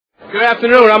Good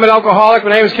afternoon. I'm an alcoholic.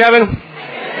 My name is Kevin.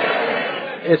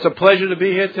 It's a pleasure to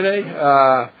be here today.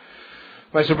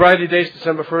 My sobriety date is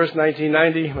December 1st,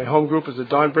 1990. My home group is the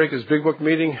Dawnbreakers Big Book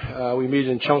meeting. We meet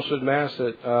in Chelmsford, Mass.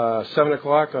 at 7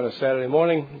 o'clock on a Saturday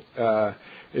morning.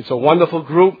 It's a wonderful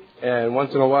group, and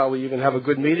once in a while we even have a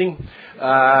good meeting.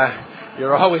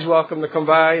 You're always welcome to come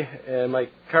by. And my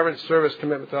current service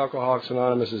commitment to Alcoholics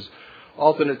Anonymous is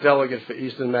alternate delegate for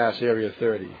Eastern Mass Area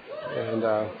 30.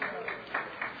 And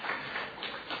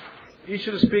each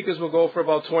of the speakers will go for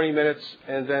about 20 minutes,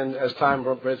 and then as time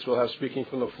permits, we'll have speaking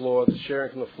from the floor. The sharing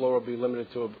from the floor will be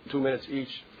limited to 2 minutes each,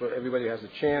 so everybody has a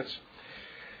chance.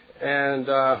 And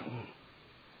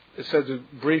it said to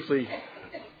briefly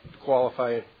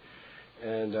qualify it,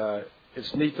 and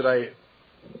it's neat that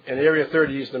in Area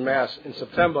 30 Eastern Mass, in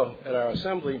September at our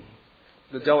assembly,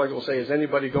 the delegate will say, is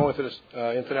anybody going to this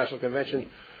international convention?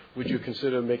 Would you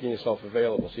consider making yourself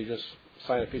available? So you just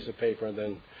sign a piece of paper, and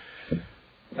then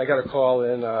I got a call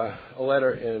in a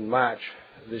letter in March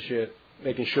this year,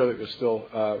 making sure that it was still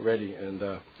ready. And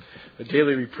the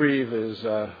daily reprieve was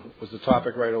the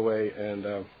topic right away,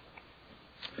 and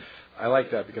I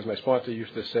like that because my sponsor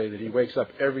used to say that he wakes up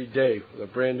every day with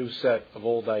a brand new set of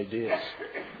old ideas.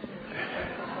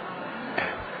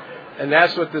 And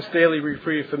that's what this daily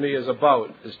reprieve for me is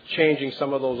about, is changing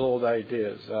some of those old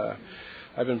ideas.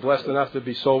 I've been blessed enough to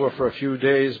be sober for a few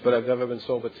days, but I've never been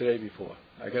sober today before.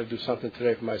 I got to do something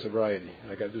today for my sobriety.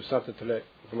 I got to do something today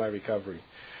for my recovery.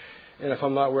 And if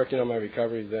I'm not working on my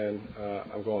recovery, then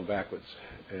I'm going backwards.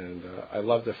 And I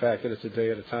love the fact that it's a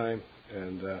day at a time.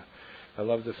 And I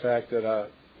love the fact that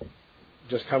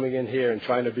just coming in here and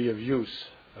trying to be of use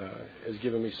has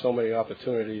given me so many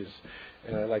opportunities.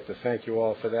 And I'd like to thank you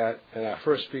all for that. And our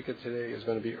first speaker today is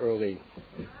going to be Earlene.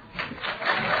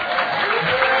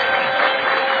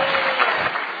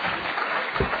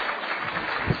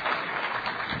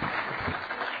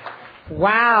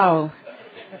 Wow.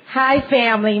 Hi,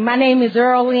 family. My name is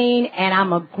Earlene, and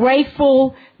I'm a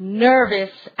grateful, nervous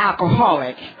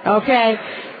alcoholic. Okay?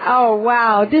 Oh,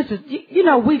 wow. This is,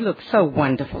 we look so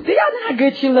wonderful. Do y'all know how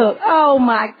good you look? Oh,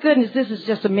 my goodness. This is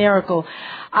just a miracle.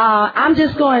 I'm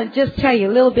just going to tell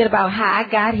you a little bit about how I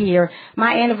got here.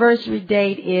 My anniversary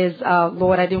date is,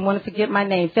 Lord, I didn't want to forget my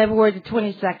name, February the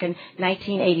 22nd,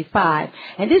 1985.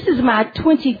 And this is my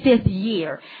 25th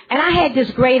year. And I had this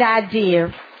great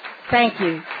idea. Thank you.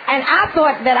 And I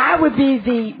thought that I would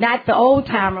be not the old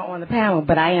timer on the panel,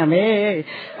 but I am. Hey.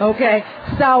 Okay.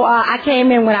 So, I came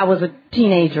in when I was a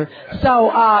teenager. So,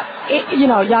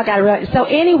 y'all got to realize. So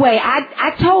anyway,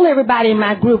 I told everybody in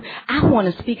my group, I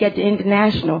want to speak at the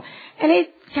International. And they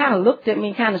kind of looked at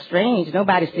me kind of strange.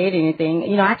 Nobody said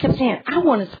anything. I kept saying, I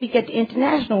want to speak at the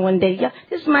International one day.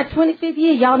 This is my 25th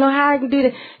year. Y'all know how I can do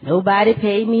that. Nobody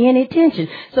paid me any attention.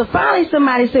 So finally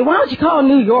somebody said, why don't you call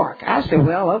New York? I said,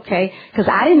 well, okay. Because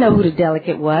I didn't know who the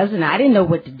delegate was, and I didn't know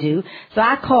what to do. So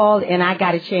I called, and I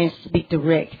got a chance to speak to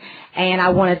Rick. And I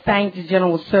want to thank the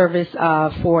General Service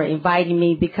for inviting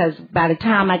me, because by the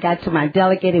time I got to my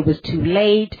delegate, it was too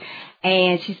late.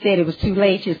 And she said it was too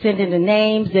late. She was sending the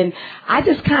names. And I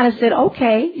just kind of said,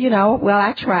 okay, well,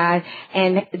 I tried.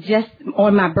 And just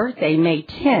on my birthday, May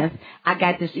 10th, I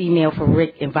got this email from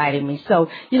Rick inviting me. So,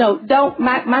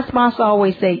 my sponsor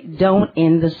always say, don't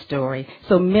end the story.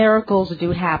 So miracles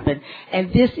do happen.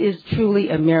 And this is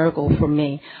truly a miracle for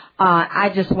me.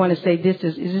 I just want to say this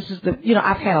is the,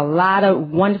 I've had a lot of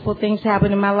wonderful things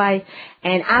happen in my life,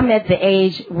 and I'm at the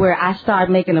age where I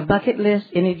started making a bucket list.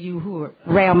 Any of you who are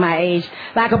around my age,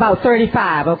 like about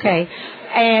 35, okay?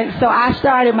 And so I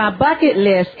started my bucket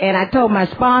list, and I told my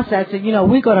sponsor, I said,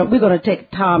 we're gonna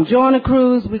take Tom Joyner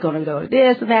cruise, we're gonna go to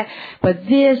this and that, but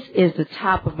this is the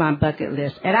top of my bucket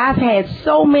list. And I've had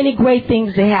so many great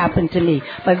things that happen to me,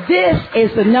 but this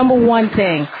is the number one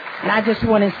thing, and I just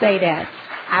want to say that.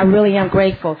 I really am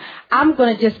grateful. I'm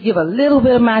going to just give a little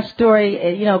bit of my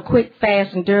story, quick,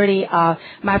 fast, and dirty.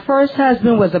 My first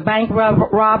husband was a bank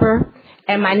robber,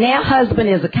 and my now husband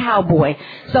is a cowboy.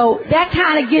 So that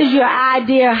kind of gives you an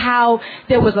idea how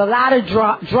there was a lot of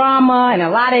drama and a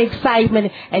lot of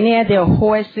excitement, and then there are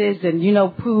horses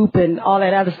and, poop and all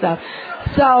that other stuff.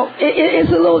 So it's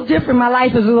a little different. My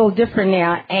life is a little different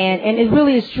now, and it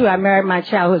really is true. I married my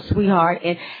childhood sweetheart,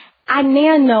 and I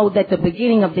now know that the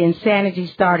beginning of the insanity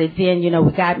started then.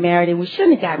 We got married, and we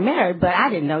shouldn't have got married, but I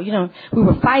didn't know. We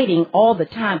were fighting all the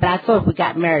time, but I thought if we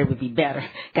got married, it would be better.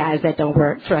 Guys, that don't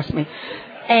work, trust me.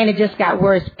 And it just got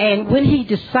worse. And when he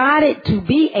decided to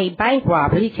be a bank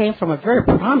robber, he came from a very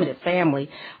prominent family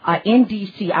in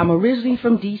D.C. I'm originally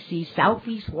from D.C.,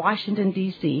 Southeast Washington,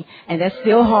 D.C., and that's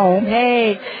still home.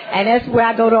 Hey, and that's where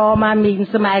I go to all my meetings.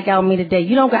 Somebody got me today.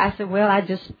 You don't go? I said, well, I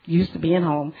just used to being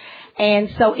home. And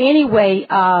so anyway,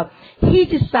 he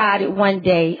decided one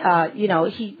day,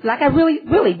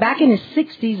 really, back in the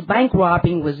 60s, bank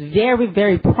robbing was very,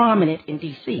 very prominent in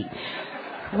D.C.,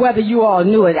 whether you all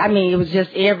knew it. I mean, it was just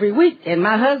every week, and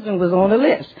my husband was on the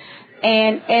list.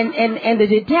 And the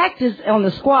detectives on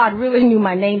the squad really knew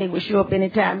my name. They would show up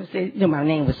anytime and say, my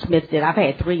name was Smith. I've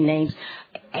had 3 names.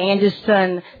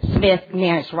 Anderson, Smith,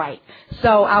 Nance Wright.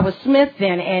 So I was Smith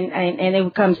then, and they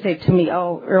would come say to me,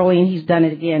 oh, Earlene, he's done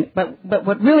it again. But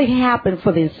what really happened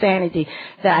for the insanity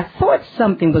that I thought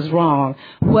something was wrong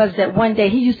was that one day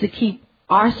he used to keep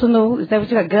arsenal, is that what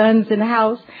you got, guns in the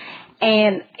house?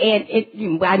 And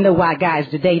I know why guys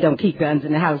today don't keep guns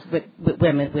in the house, but with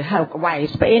women, with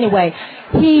wives. But anyway,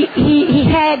 he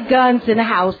had guns in the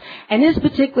house. And this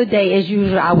particular day, as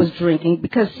usual, I was drinking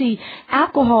because, see,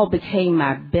 alcohol became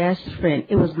my best friend.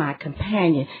 It was my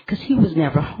companion because he was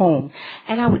never home.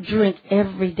 And I would drink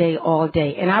every day, all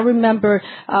day. And I remember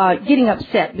getting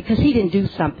upset because he didn't do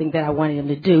something that I wanted him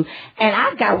to do. And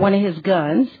I got one of his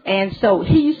guns. And so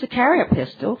he used to carry a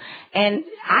pistol. And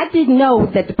I didn't know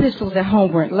that the pistols at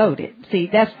home weren't loaded. See,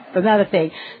 that's another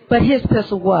thing. But his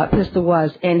pistol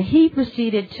was. And he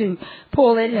proceeded to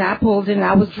pull it, and I pulled it, and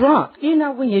I was drunk. You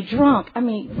know, when you're drunk, I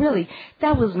mean, really,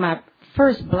 that was my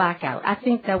first blackout. I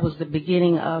think that was the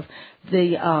beginning of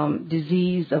the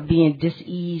disease of being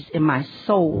dis-ease in my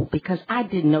soul because I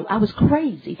didn't know. I was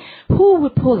crazy. Who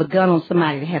would pull a gun on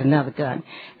somebody that had another gun?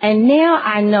 And now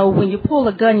I know when you pull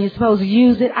a gun, you're supposed to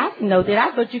use it. I didn't know that.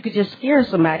 I thought you could just scare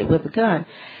somebody with a gun.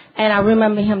 And I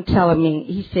remember him telling me,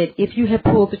 he said, if you had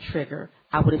pulled the trigger,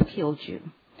 I would have killed you.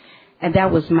 And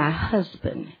that was my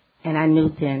husband. And I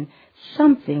knew then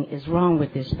something is wrong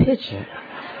with this picture.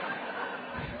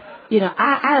 You know,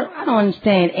 I don't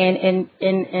understand.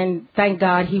 And thank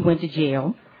God he went to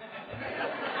jail.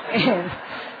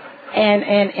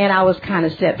 And I was kind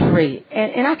of set free.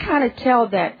 And I kind of tell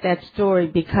that story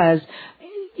because,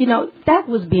 you know, that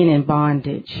was being in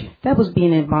bondage. That was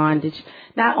being in bondage,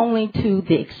 not only to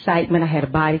the excitement. I had a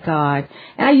bodyguard.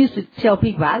 And I used to tell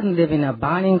people I didn't live in a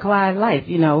Bonnie and Clyde life,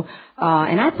 you know.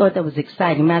 And I thought that was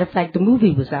exciting. Matter of fact, the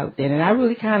movie was out then. And I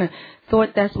really kind of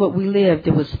thought that's what we lived.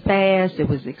 It was fast. It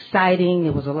was exciting.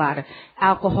 There was a lot of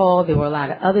alcohol. There were a lot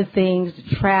of other things,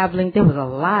 the traveling. There was a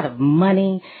lot of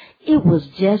money. It was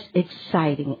just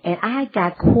exciting. And I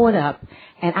got caught up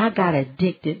and I got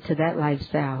addicted to that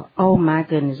lifestyle. Oh, my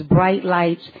goodness. Bright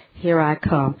lights, here I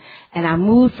come. And I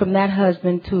moved from that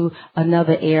husband to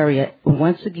another area.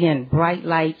 Once again, bright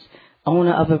lights,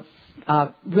 owner of a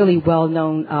really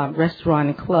well-known restaurant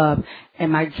and club,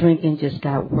 and my drinking just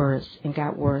got worse and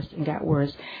got worse and got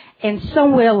worse. And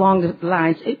somewhere along the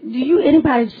lines,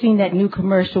 anybody seen that new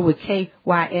commercial with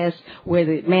KYS where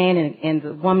the man and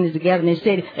the woman is together and they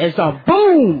say it's a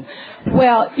boom?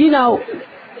 Well, you know,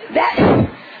 that,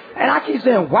 and I keep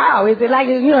saying, wow, is it like,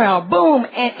 you know, a boom?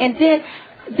 And then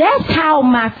that's how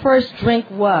my first drink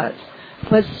was.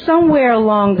 But somewhere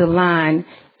along the line,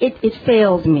 it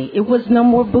failed me. It was no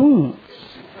more booms.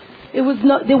 There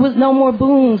was no more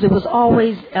booms. It was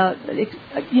always,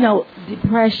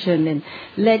 depression and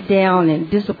let down and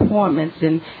disappointments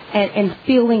and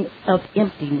feeling of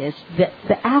emptiness.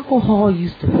 The alcohol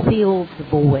used to fill the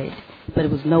void, but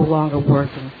it was no longer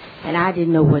working. And I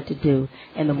didn't know what to do.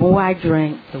 And the more I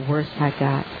drank, the worse I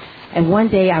got. And one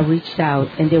day I reached out,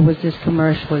 and there was this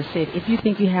commercial that said, if you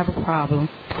think you have a problem,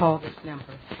 call this number.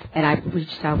 And I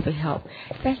reached out for help.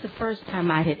 That's the first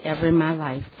time I had ever in my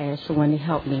life asked someone to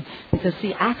help me. Because,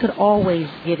 see, I could always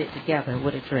get it together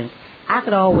with a drink. I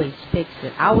could always fix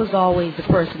it. I was always the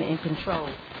person in control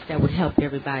that would help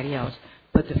everybody else.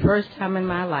 But the first time in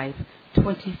my life,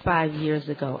 25 years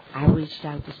ago, I reached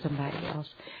out to somebody else.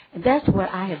 And that's what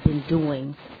I have been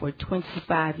doing for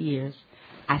 25 years.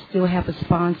 I still have a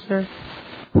sponsor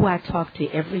who I talk to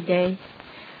every day.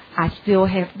 I still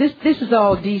have, this is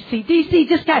all DC. DC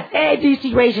just got, hey,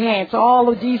 DC, raise your hands, all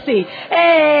of DC.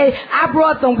 Hey, I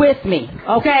brought them with me,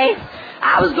 okay?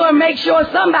 I was going to make sure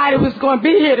somebody was going to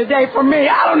be here today for me.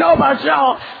 I don't know about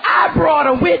y'all. I brought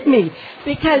them with me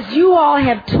because you all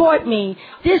have taught me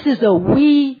this is a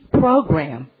we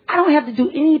program. I don't have to do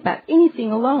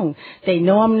anything alone. They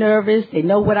know I'm nervous. They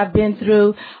know what I've been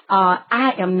through.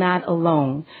 I am not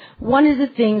alone. One of the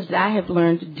things that I have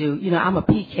learned to do, you know, I'm a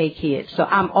PK kid, so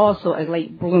I'm also a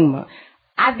late bloomer.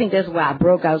 I think that's why I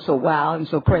broke out so wild and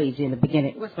so crazy in the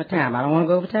beginning. What's my time? I don't want to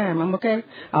go over time. I'm okay.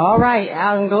 All right.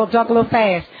 I'm going to talk a little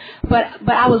fast. But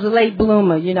I was a late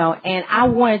bloomer, and I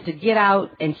wanted to get out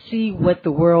and see what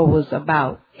the world was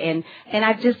about. And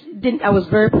I just didn't, I was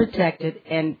very protected,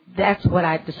 and that's what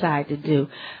I decided to do.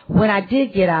 When I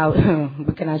did get out,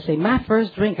 what can I say? My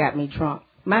first drink got me drunk.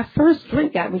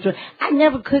 I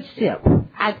never could sip.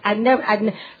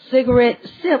 Cigarette,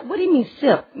 sip. What do you mean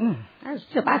sip? I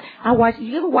sip. I watch,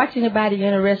 you ever watch anybody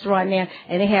in a restaurant now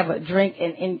and they have a drink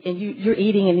and you're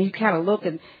eating and you kind of look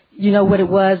and you know what it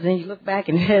was and you look back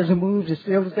and it hasn't moved, it's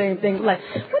still the same thing. Like,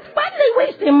 why do they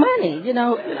waste their money?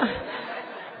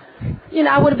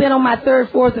 I would have been on my third,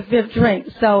 fourth, or fifth drink.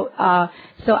 So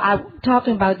I'm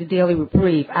talking about the Daily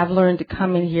Reprieve. I've learned to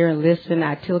come in here and listen.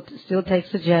 I still take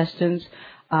suggestions.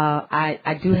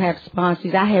 I do have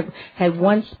sponsees. I have had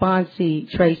one sponsee,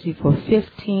 Tracy, for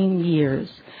 15 years.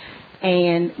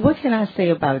 And what can I say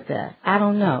about that? I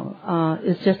don't know.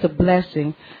 It's just a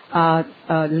blessing.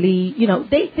 Lee,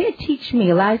 they teach me.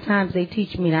 A lot of times they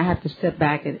teach me and I have to step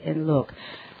back and look.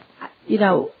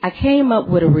 I came up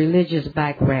with a religious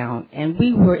background, and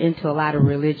we were into a lot of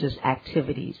religious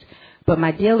activities. But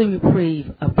my daily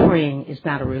reprieve of praying is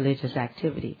not a religious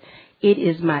activity. It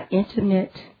is my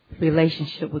intimate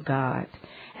relationship with God.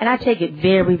 And I take it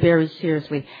very, very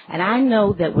seriously. And I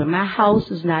know that when my house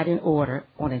is not in order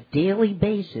on a daily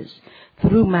basis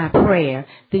through my prayer,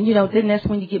 then that's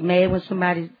when you get mad when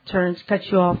somebody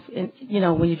cuts you off, and,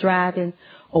 when you're driving,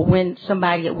 or when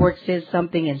somebody at work says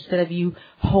something, instead of you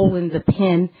holding the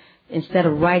pen, instead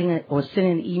of writing it or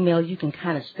sending an email, you can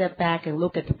kind of step back and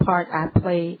look at the part I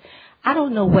played. I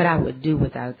don't know what I would do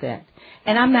without that.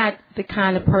 And I'm not the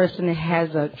kind of person that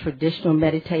has a traditional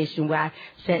meditation where I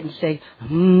sit and say,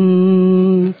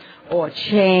 or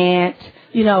chant,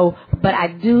 but I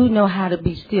do know how to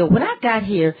be still. When I got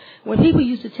here, when people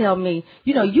used to tell me,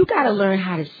 you got to learn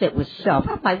how to sit with self.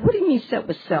 I'm like, what do you mean sit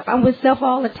with self? I'm with self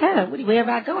all the time.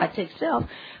 Wherever I go, I take self.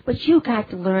 But you got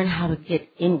to learn how to get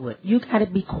inward. You got to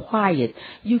be quiet.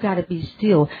 You got to be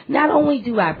still. Not only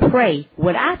do I pray,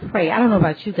 when I pray, I don't know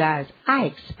about you guys, I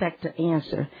expect an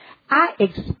answer. I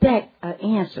expect an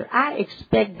answer. I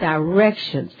expect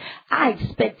directions. I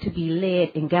expect to be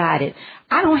led and guided.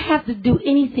 I don't have to do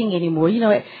anything anymore.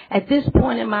 At this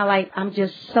point in my life, I'm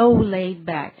just so laid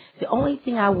back. The only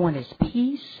thing I want is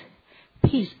peace.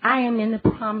 Peace. I am in the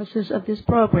promises of this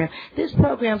program. This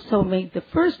program told me the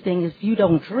first thing is if you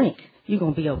don't drink, you're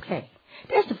going to be okay.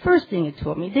 That's the first thing it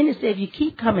taught me. Then it said if you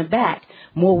keep coming back,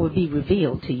 more will be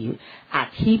revealed to you. I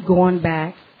keep going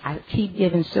back. I keep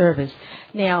giving service.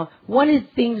 Now, one of the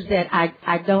things that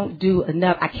I don't do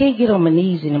enough, I can't get on my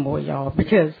knees anymore, y'all,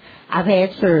 because I've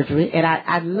had surgery, and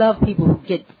I love people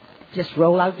who just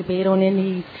roll out the bed on their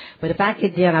knees. But if I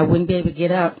get down, I wouldn't be able to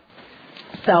get up.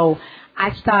 So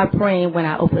I start praying when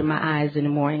I open my eyes in the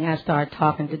morning. I start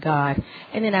talking to God,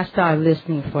 and then I start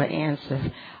listening for an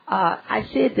answer. I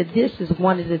said that this is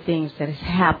one of the things that has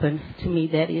happened to me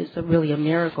that is really a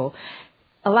miracle.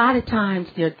 A lot of times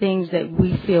there are things that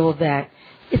we feel that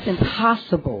it's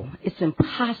impossible. It's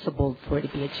impossible for it to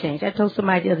be a change. I told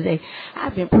somebody the other day,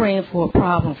 I've been praying for a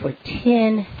problem for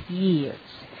 10 years.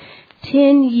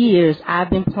 10 years I've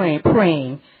been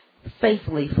praying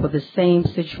faithfully for the same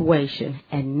situation,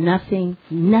 and nothing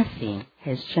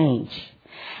has changed.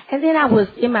 And then I was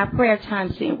in my prayer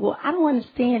time saying, well, I don't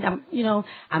understand.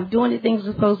 I'm doing the things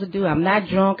I'm supposed to do. I'm not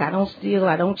drunk. I don't steal.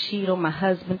 I don't cheat on my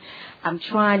husband. I'm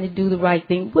trying to do the right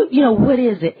thing. But, what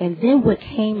is it? And then what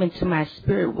came into my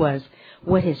spirit was,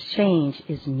 what has changed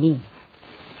is me.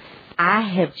 I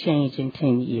have changed in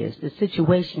 10 years. The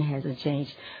situation hasn't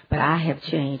changed, but I have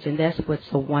changed, and that's what's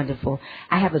so wonderful.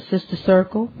 I have a sister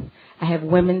circle. I have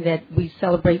women that we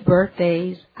celebrate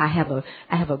birthdays. I have a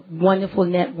wonderful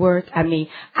network. Any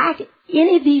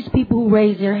of these people who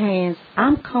raise their hands,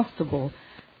 I'm comfortable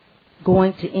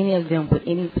going to any of them with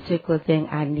any particular thing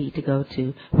I need to go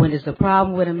to. When there's a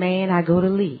problem with a man, I go to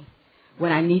Lee.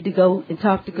 When I need to go and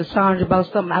talk to Cassandra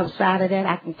about something outside of that,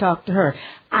 I can talk to her.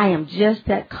 I am just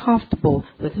that comfortable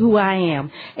with who I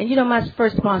am. And my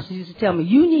first sponsor used to tell me,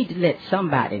 you need to let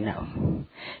somebody know.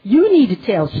 You need to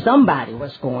tell somebody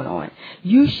what's going on.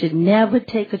 You should never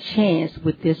take a chance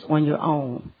with this on your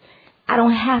own. I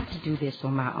don't have to do this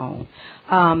on my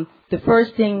own. The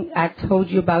first thing I told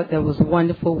you about that was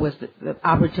wonderful was the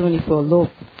opportunity for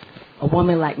a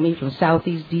woman like me from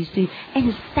Southeast D.C., and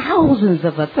there's thousands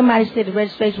of us. Somebody said the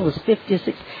registration was 50 or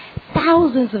 60.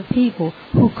 Thousands of people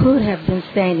who could have been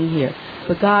standing here,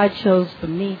 but God chose for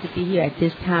me to be here at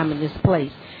this time in this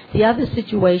place. The other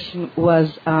situation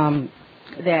was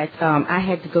that I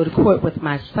had to go to court with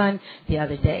my son the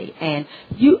other day. And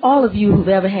all of you who've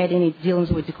ever had any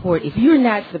dealings with the court, if you're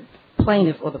not the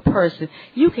plaintiff or the person,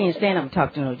 you can't stand up and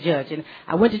talk to no judge. And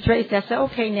I went to Tracy. I said,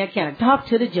 okay, now can I talk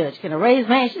to the judge? Can I raise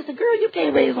my hand? She said, girl, you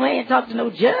can't raise my hand and talk to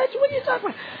no judge. What are you talking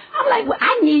about? I'm like, well,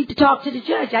 I need to talk to the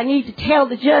judge. I need to tell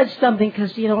the judge something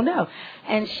because you don't know.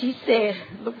 And she said,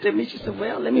 looked at me, she said,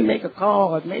 well, let me make a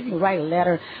call or maybe write a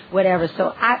letter, whatever.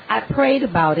 So I prayed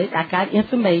about it. I got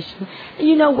information. And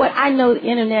you know what? I know the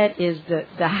internet is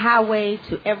the highway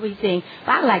to everything.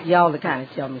 But I like y'all to kind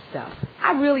of tell me stuff.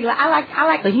 I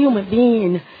like a human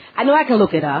being. I know I can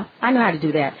look it up. I know how to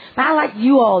do that. But I like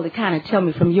you all to kind of tell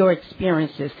me from your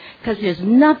experiences because there's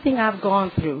nothing I've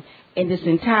gone through in this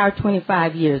entire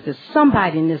 25 years that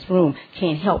somebody in this room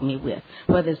can't help me with,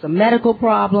 whether it's a medical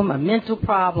problem, a mental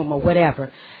problem, or whatever.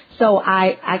 So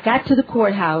I got to the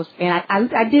courthouse, and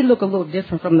I did look a little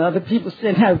different from the other people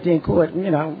sitting out there in court,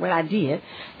 you know, what I did.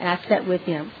 And I sat with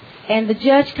him. And the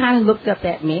judge kind of looked up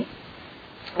at me,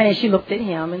 and she looked at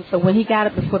him. And so when he got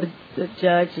up before the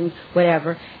judge and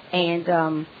whatever,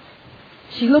 and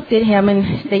she looked at him,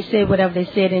 and they said whatever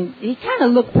they said, and he kind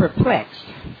of looked perplexed.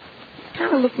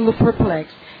 Kind of looked a little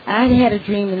perplexed. And I had a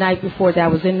dream the night before that I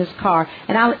was in this car,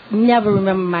 and I never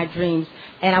remember my dreams.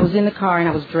 And I was in the car, and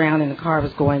I was drowning, and the car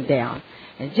was going down.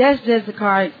 And just as the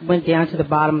car went down to the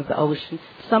bottom of the ocean,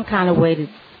 some kind of way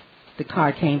the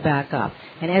car came back up.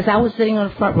 And as I was sitting on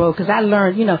the front row, because I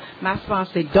learned, you know, my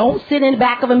sponsor said, don't sit in the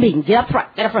back of a meeting. Get up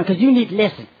front, because you need to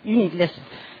listen. You need to listen.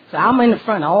 So I'm in the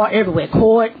front, all everywhere,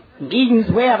 court,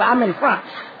 meetings, wherever. I'm in front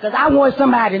because I want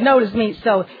somebody to notice me.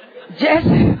 So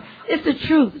it's the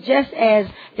truth. Just as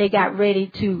they got ready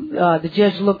to, the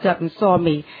judge looked up and saw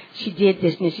me. She did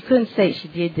this, and she couldn't say she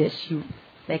did this. She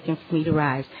beckoned for me to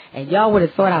rise. And y'all would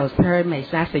have thought I was Perry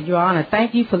Mason. I said, Your Honor,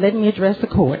 thank you for letting me address the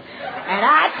court. And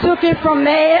I took it from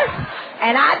there,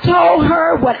 and I told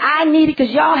her what I needed,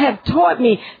 because y'all have taught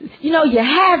me. You know, you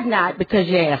have not because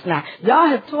you asked not. Y'all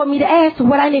have taught me to ask for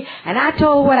what I need. And I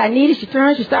told her what I needed. She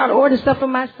turned, she started ordering stuff for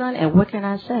my son. And what can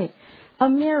I say? A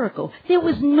miracle. There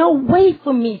was no way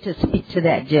for me to speak to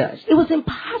that judge. It was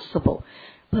impossible.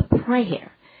 But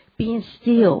prayer, being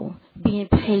still, being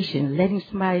patient, letting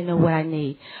somebody know what I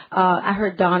need. I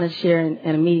heard Donna share in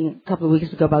a meeting a couple of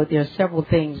weeks ago about there are several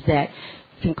things that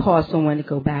can cause someone to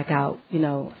go back out, you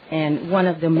know, and one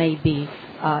of them may be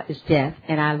is death.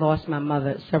 And I lost my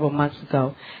mother several months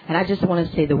ago. And I just want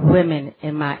to say the women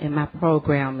in my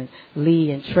program, and Lee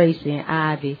and Tracy and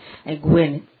Ivy and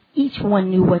Gwen, each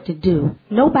one knew what to do.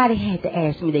 Nobody had to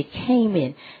ask me. They came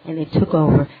in and they took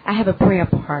over. I have a prayer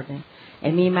partner.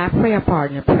 And me and my prayer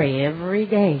partner pray every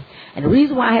day. And the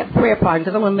reason why I have a prayer partner,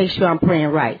 because I want to make sure I'm praying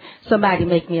right. Somebody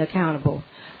make me accountable.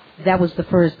 That was the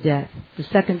first death. The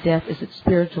second death is a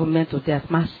spiritual mental death.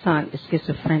 My son is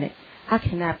schizophrenic. I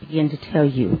cannot begin to tell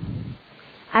you.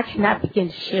 I cannot begin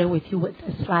to share with you what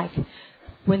it's like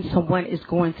when someone is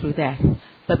going through that.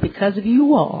 But because of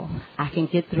you all, I can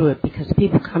get through it because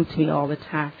people come to me all the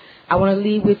time. I want to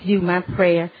leave with you my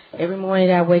prayer every morning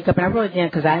that I wake up. And I wrote it down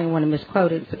because I didn't want to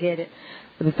misquote it and forget it.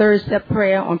 For the third step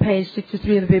prayer on page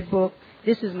 63 of the big book,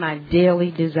 this is my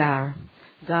daily desire.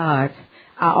 God,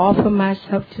 I offer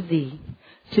myself to thee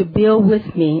to build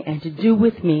with me and to do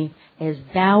with me as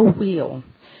thou wilt.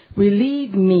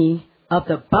 Relieve me of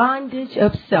the bondage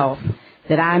of self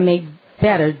that I may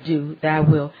better do thy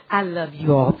will. I love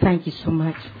you all. Thank you so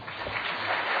much.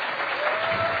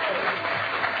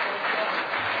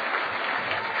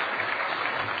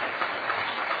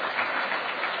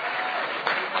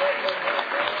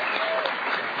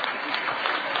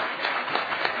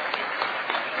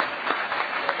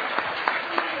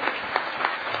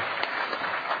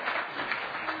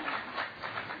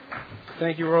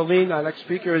 Thank you, Rolene. Our next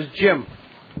speaker is Jim.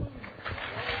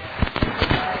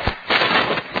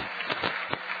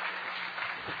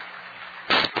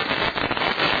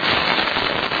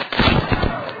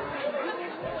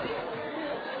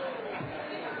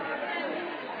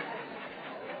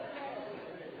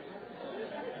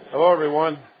 Hello,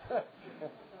 everyone.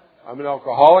 I'm an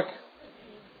alcoholic,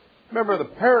 member of the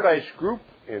Paradise Group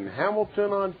in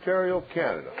Hamilton, Ontario,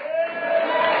 Canada.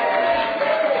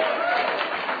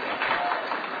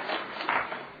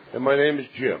 And my name is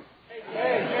Jim.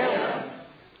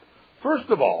 First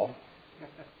of all,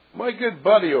 my good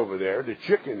buddy over there, the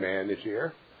chicken man, is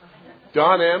here.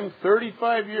 Don M.,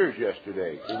 35 years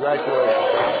yesterday. Congratulations.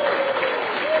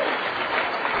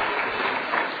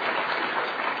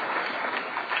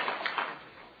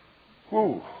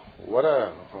 Whew,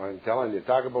 I'm telling you,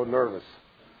 talk about nervous.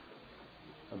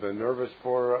 I've been nervous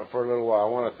for a little while. I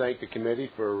want to thank the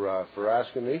committee for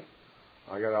asking me.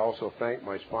 I got to also thank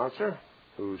my sponsor,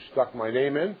 who stuck my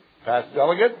name in, past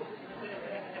delegate.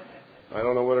 I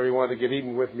don't know whether he wanted to get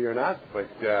even with me or not, but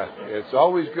it's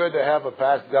always good to have a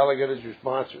past delegate as your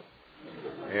sponsor.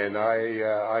 And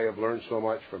I have learned so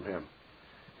much from him.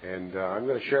 And I'm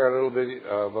going to share a little bit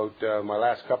about my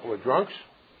last couple of drunks.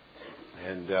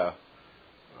 And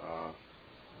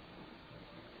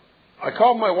I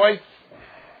called my wife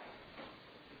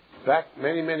back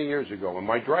many, many years ago. And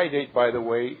my dry date, by the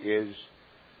way, is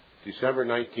December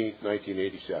 19th,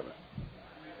 1987.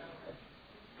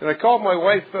 And I called my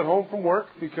wife at home from work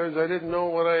because I didn't know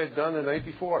what I had done the night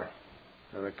before.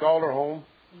 And I called her home,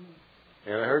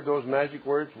 and I heard those magic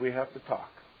words, "We have to talk."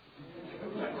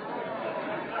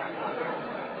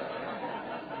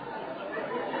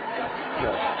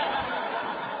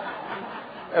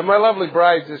 And my lovely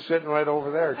bride's just sitting right over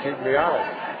there keeping me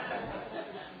honest.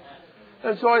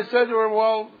 And so I said to her,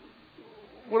 "Well,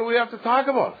 what do we have to talk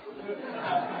about?"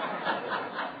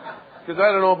 Because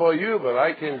I don't know about you, but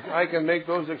I can make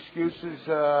those excuses,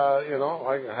 I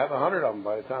can have 100 of them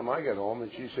by the time I get home.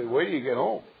 And she said, "Wait till you get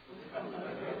home."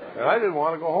 And I didn't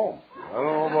want to go home. I don't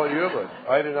know about you, but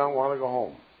I did not want to go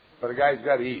home. But a guy's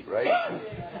got to eat, right?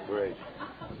 Great.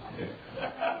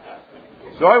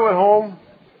 So I went home,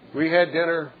 we had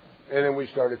dinner, and then we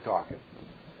started talking.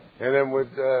 And then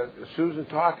with Susan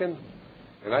talking,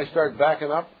 and I started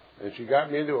backing up, and she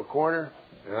got me into a corner,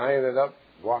 and I ended up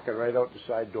walking right out the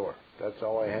side door. That's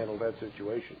how I handled that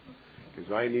situation,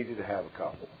 because I needed to have a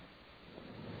couple,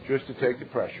 just to take the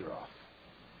pressure off.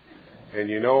 And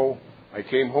I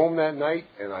came home that night,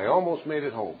 and I almost made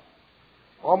it home.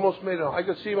 Almost made it home. I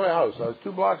could see my house. I was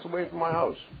 2 blocks away from my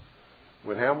house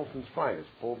when Hamilton's Finest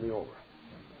pulled me over.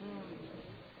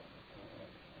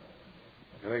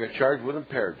 And I got charged with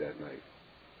impaired that night.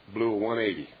 Blew a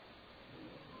 180.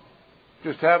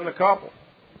 Just having a couple.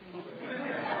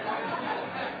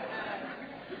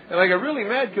 And I got really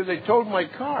mad because they towed my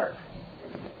car.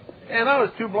 And I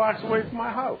was 2 blocks away from my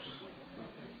house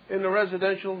in the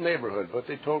residential neighborhood, but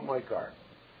they towed my car.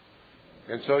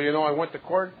 And so, I went to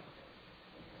court.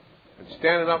 And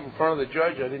standing up in front of the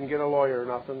judge, I didn't get a lawyer or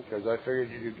nothing because I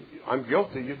figured, I'm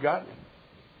guilty, you got me.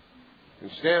 And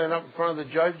standing up in front of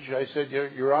the judge, I said,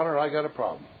 Your Honor, I got a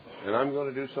problem, and I'm going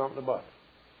to do something about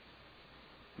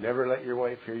it. Never let your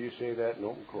wife hear you say that in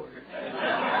open court.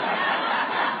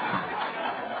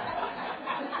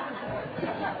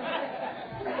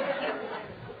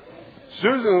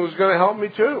 Susan was going to help me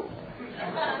too.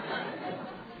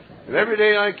 And every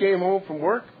day I came home from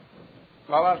work,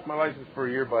 I lost my license for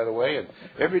a year, by the way, and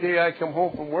every day I come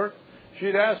home from work,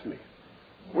 she'd ask me,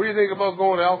 "What do you think about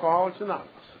going to Alcoholics Anonymous?"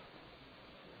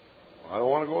 "I don't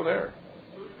want to go there."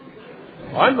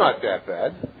 "I'm not that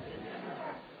bad."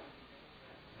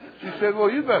 She said,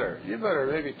 "Well, you better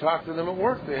maybe talk to them at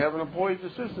work. They have an employees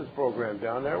assistance program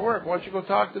down there at work. Why don't you go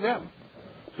talk to them?"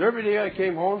 So every day I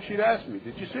came home, she'd ask me,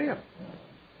 "Did you see him?"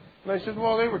 And I said,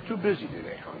 "Well, they were too busy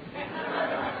today, honey.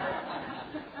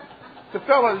 The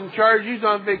fella's in charge, he's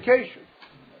on vacation."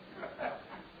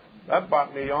 That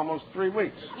bought me almost 3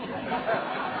 weeks.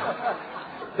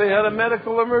 They had a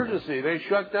medical emergency. They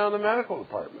shut down the medical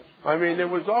department. I mean, there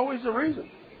was always a reason.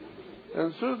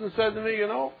 And Susan said to me, "You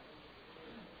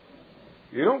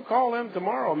don't call them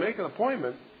tomorrow, make an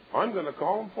appointment. I'm going to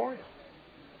call them for you."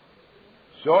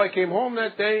 So I came home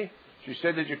that day. She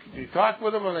said, Did you talk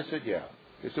with him? And I said, "Yeah."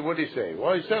 He said, "What did he say?"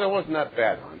 "Well, he said I wasn't that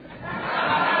bad, hon."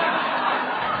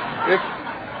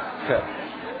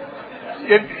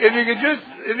 If you could just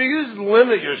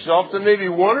limit yourself to maybe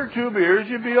 1 or 2 beers,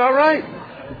 you'd be all right.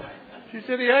 She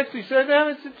said, "He actually said that?"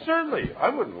 I said, "Certainly. I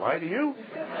wouldn't lie to you."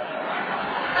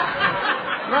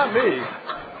 Not me.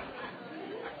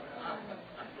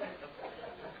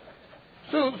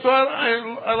 So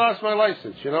I lost my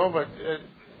license, but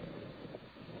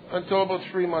until about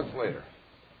 3 months later.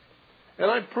 And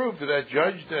I proved to that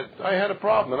judge that I had a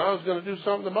problem and I was going to do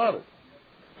something about it.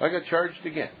 I got charged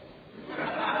again.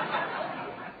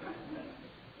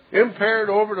 Impaired,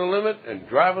 over the limit, and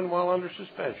driving while under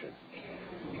suspension.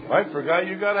 I forgot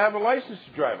you got to have a license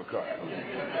to drive a car.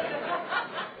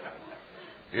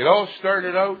 It all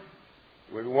started out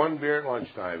with 1 beer at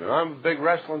lunchtime. And I'm a big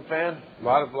wrestling fan. A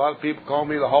lot of people call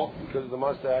me the Hulk because of the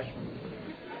mustache.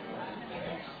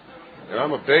 And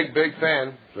I'm a big, big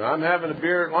fan. So I'm having a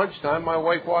beer at lunchtime. My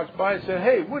wife walks by and said,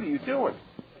 "Hey, what are you doing?"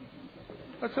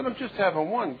 I said, "I'm just having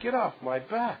one. Get off my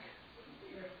back."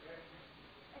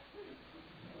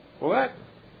 Well,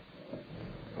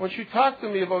 when she talked to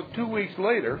me about 2 weeks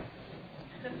later,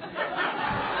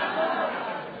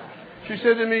 she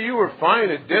said to me, "You were fine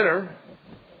at dinner."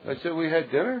 I said, "We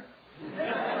had dinner?"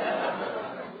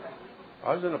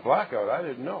 I was in a blackout. I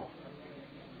didn't know.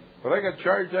 But I got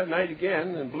charged that night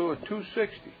again and blew a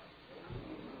 260.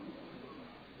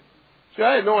 See,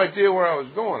 I had no idea where I was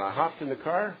going. I hopped in the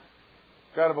car,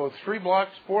 got about 4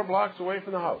 blocks away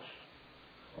from the house.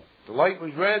 The light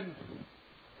was red,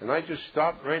 and I just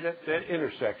stopped right at that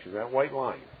intersection, that white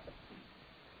line.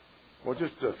 Well,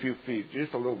 just a few feet,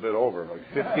 just a little bit over, like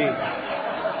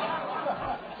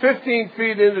 15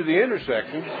 feet into the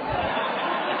intersection.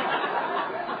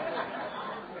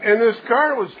 And this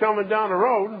car was coming down the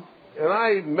road, and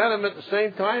I met him at the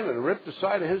same time and ripped the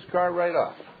side of his car right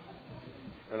off.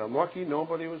 And I'm lucky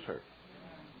nobody was hurt.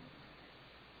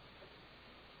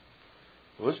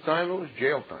 Well, this time it was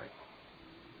jail time.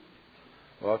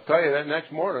 Well, I'll tell you, that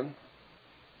next morning,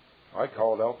 I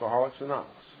called Alcoholics Anonymous.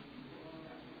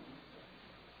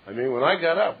 I mean, when I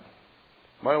got up,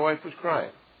 my wife was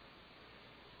crying.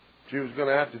 She was going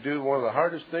to have to do one of the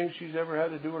hardest things she's ever had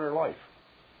to do in her life,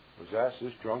 was ask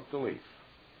this drunk to leave.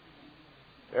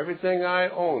 Everything I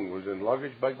owned was in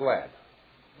luggage by Glad.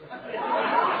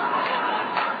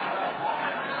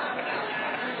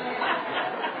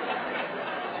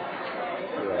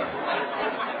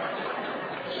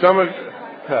 Some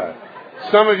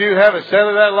of you have a set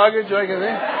of that luggage, I can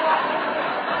think.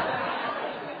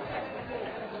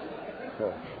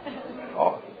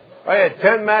 I had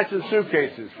 10 matching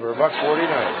suitcases for $1.49.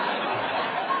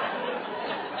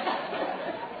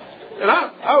 And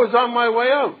I was on my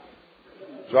way out.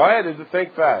 So I had to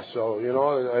think fast. So,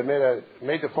 I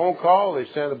made the phone call. They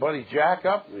sent a buddy Jack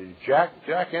up. Jack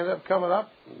ended up coming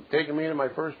up and taking me to my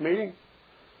first meeting.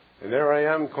 And there I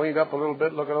am, cleaned up a little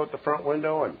bit, looking out the front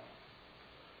window, and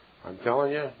I'm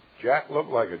telling you, Jack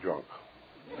looked like a drunk.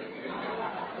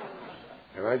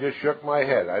 And I just shook my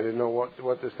head. I didn't know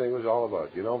what this thing was all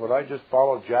about, but I just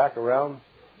followed Jack around.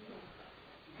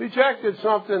 See, Jack did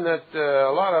something that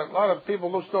a lot of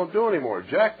people just don't do anymore.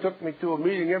 Jack took me to a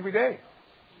meeting every day.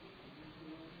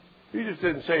 He just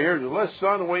didn't say, here's a list,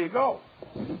 son, away you go.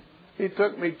 He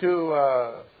took me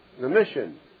to the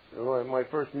mission. My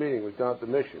first meeting was down at the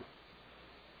mission.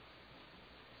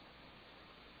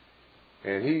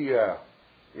 And he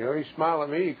smiled at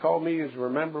me. He called me his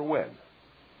remember when.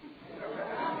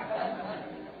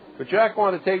 But Jack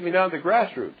wanted to take me down to the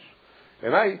grassroots.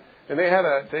 And they had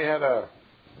a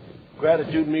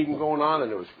gratitude meeting going on,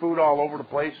 and there was food all over the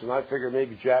place, and I figured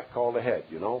maybe Jack called ahead,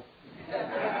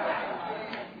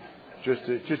 just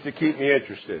to keep me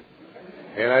interested.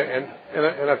 And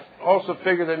I also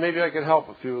figured that maybe I could help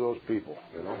a few of those people,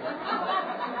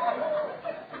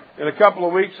 In a couple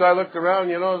of weeks, I looked around,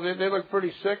 they looked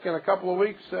pretty sick. In a couple of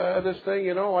weeks, this thing,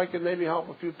 I could maybe help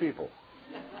a few people.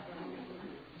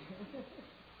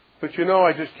 But,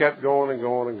 I just kept going and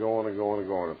going and going and going and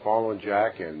going and following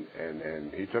Jack, and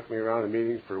he took me around to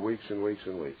meetings for weeks and weeks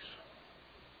and weeks.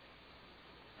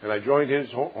 And I joined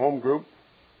his home group.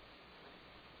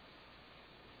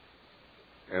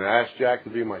 And I asked Jack to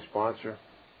be my sponsor.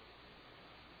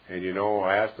 And,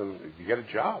 I asked him, you get a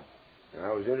job? And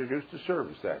I was introduced to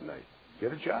service that night.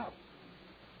 Get a job.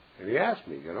 And he asked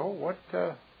me, what,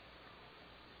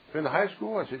 been to high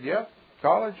school? I said, yep.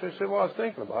 College? I said, well, I was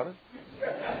thinking about it.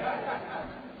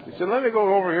 He said, let me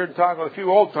go over here and talk with a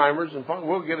few old-timers, and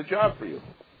we'll get a job for you.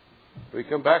 We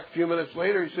come back a few minutes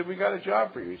later, he said, we got a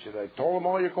job for you. He said, I told them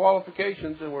all your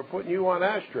qualifications, and we're putting you on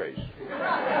ashtrays.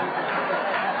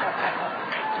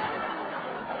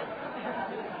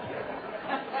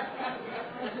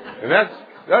 And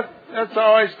that's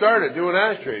how I started, doing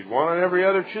ashtrays, one on every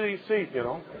other seat,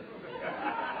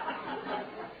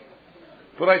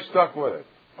 But I stuck with it.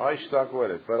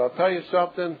 But I'll tell you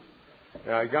something.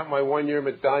 I got my 1-year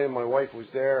medallion. My wife was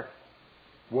there.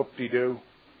 Whoop-de-doo.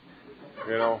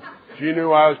 She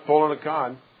knew I was pulling a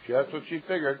con. That's what she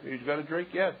figured. He's got a drink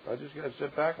yet. I just got to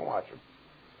sit back and watch him.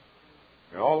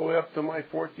 And all the way up to my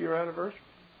 4th year anniversary.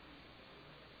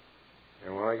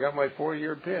 And when I got my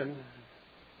 4-year pin,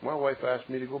 my wife asked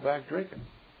me to go back drinking.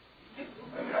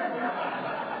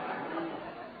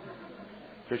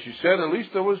 Because she said at least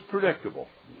it was predictable.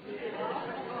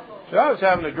 So I was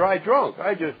having a dry drunk.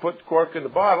 I just put the cork in the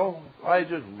bottle. I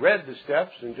just read the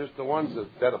steps and just the ones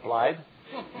that applied.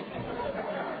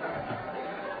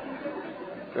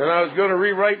 And I was going to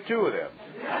rewrite 2 of them.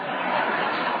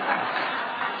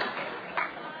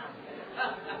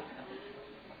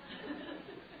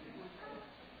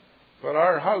 But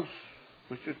our house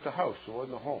was just a house. It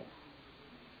wasn't a home.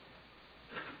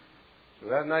 So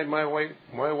that night, my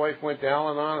wife went to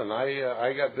Al-Anon, and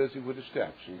I got busy with the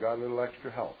steps and got a little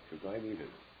extra help because I needed it.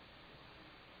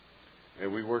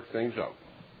 And we worked things out.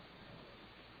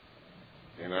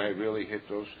 And I really hit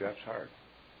those steps hard.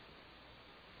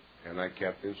 And I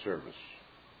kept in service.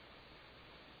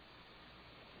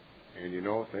 And you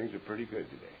know, things are pretty good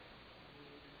today.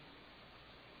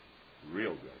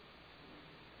 Real good.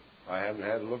 I haven't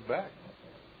had to look back.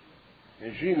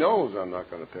 And she knows I'm not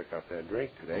going to pick up that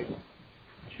drink today.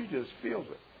 She just feels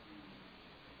it.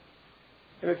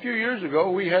 And a few years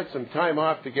ago, we had some time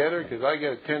off together because I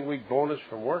get a 10-week bonus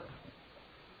from work.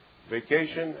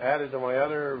 Vacation added to my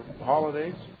other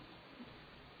holidays.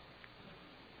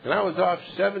 And I was off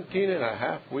 17 and a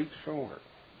half weeks from work.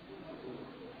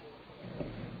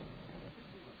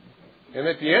 And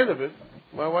at the end of it,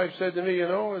 my wife said to me, you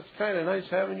know, it's kind of nice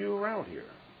having you around here.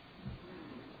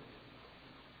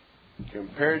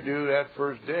 Compared to that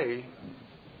first day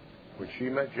when she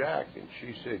met Jack and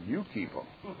she said, you keep him.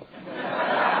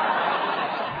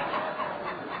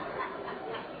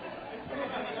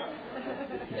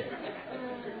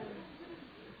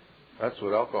 That's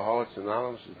what Alcoholics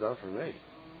Anonymous has done for me.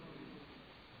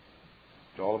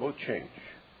 It's all about change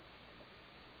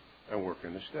and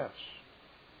working the steps.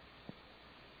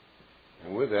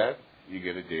 And with that, you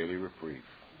get a daily reprieve.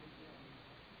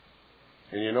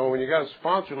 And you know, when you got a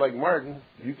sponsor like Martin,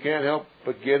 you can't help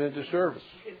but get into service.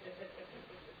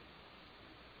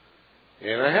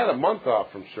 And I had a month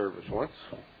off from service once.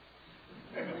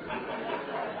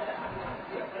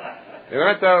 And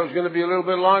I thought it was going to be a little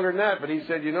bit longer than that, but he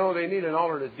said, you know, they need an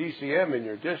alternate DCM in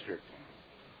your district.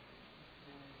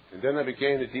 And then I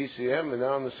became the DCM, and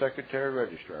now I'm the Secretary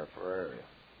Registrar for our area.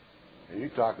 And you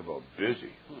talk about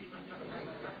busy.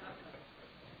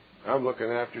 I'm looking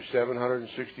after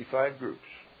 765 groups.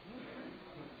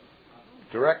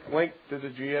 Direct link to the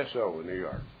GSO in New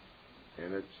York.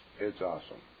 And it's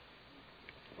awesome.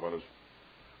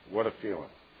 What a feeling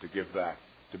to give back,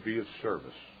 to be of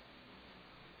service.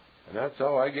 And that's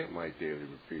how I get my daily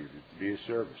reprieve, to be of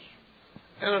service.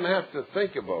 I don't have to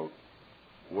think about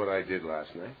what I did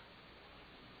last night.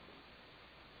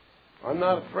 I'm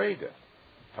not afraid to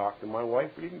talk to my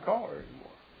wife or even call her anymore.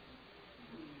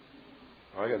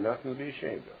 I got nothing to be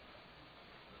ashamed of.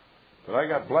 But I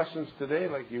got blessings today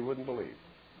like you wouldn't believe.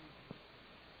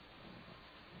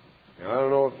 And I don't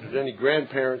know if there's any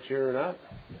grandparents here or not.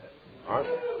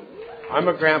 I'm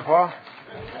a grandpa.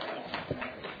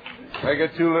 I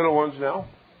got two little ones now.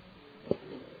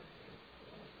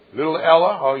 Little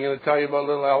Ella, I'm going to tell you about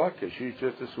little Ella because she's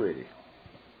just a sweetie.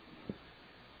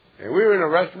 And we were in a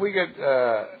restaurant. We get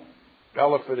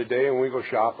Ella for the day, and we go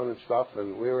shopping and stuff.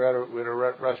 And we were at a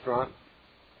restaurant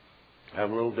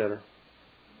having a little dinner.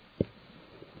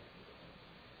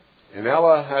 And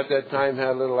Ella at that time had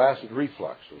a little acid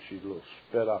reflux, so she's a little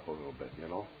sped up a little bit, you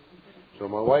know. So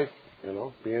my wife, you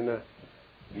know, being the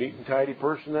neat and tidy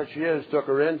person that she is, took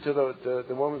her into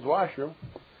the woman's washroom.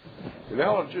 And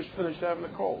Ella just finished having a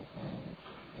cold.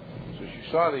 So she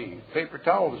saw the paper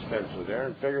towel dispenser there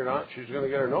and figured out she was going to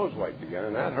get her nose wiped again,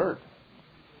 and that hurt.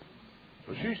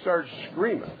 So she started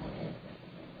screaming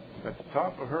at the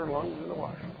top of her lungs in the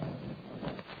washroom.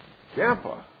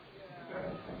 Grandpa,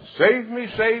 save me,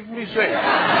 save me, save me.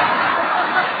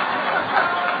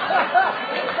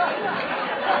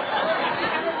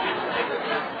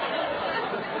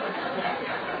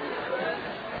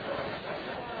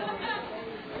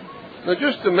 Now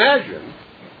just imagine,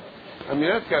 I mean,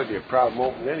 that's got to be a proud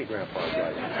moment in any grandpa's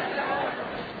life.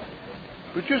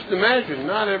 But just imagine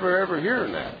not ever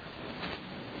hearing that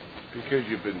because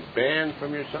you've been banned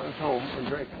from your son's home from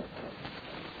drinking.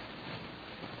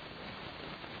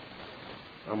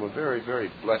 I'm a very, very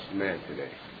blessed man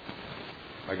today.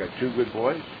 I got two good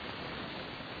boys.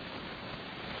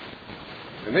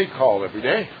 And they call every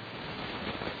day.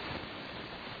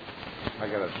 I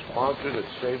got a sponsor that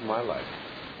saved my life.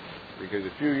 Because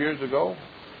a few years ago,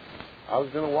 I was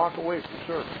going to walk away from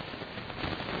service.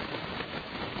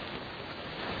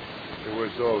 It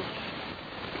was those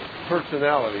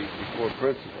personalities before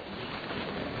principles.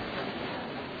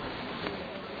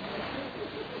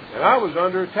 And I was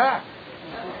under attack.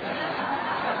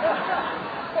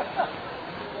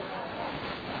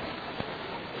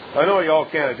 I know you all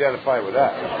can't identify with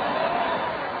that.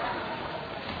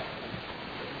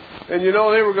 And you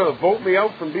know, they were going to vote me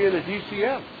out from being a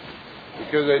DCM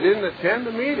because I didn't attend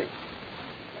the meeting.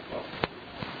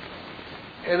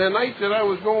 And the night that I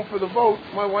was going for the vote,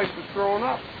 my wife was throwing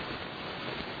up.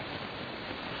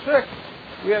 Sick.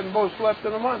 We hadn't both slept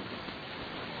in a month.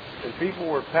 And people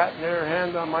were patting their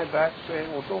hand on my back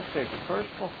saying, well, don't take it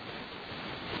personal.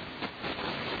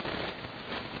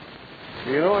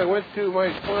 You know, I went to,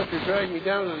 my sponsor dragged me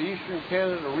down to the Eastern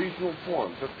Canada Regional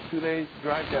Forum. Took 2 days to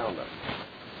drive down there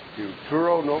to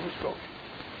Truro, Nova Scotia.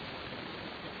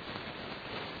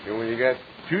 And when you got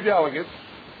two delegates,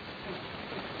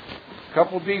 a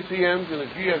couple DCMs and a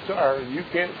GSR, you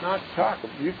can't not talk.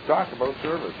 You talk about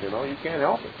service, you know. You can't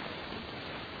help it.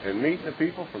 And meeting the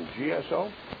people from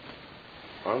GSO,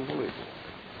 unbelievable.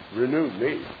 Renewed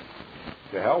me.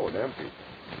 To hell with them people.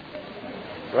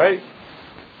 Right?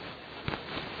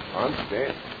 I'm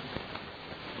standing.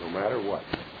 No matter what.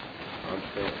 I'm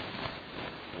standing.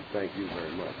 And thank you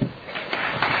very much.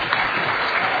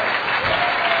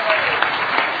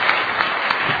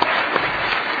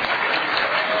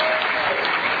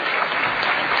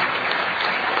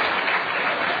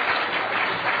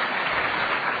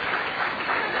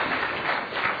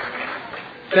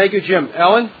 Thank you, Jim.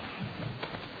 Ellen?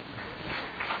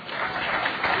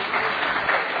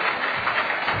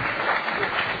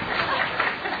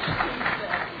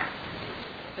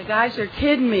 The guys are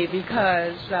kidding me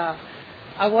because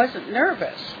I wasn't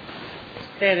nervous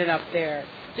standing up there.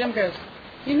 Jim goes,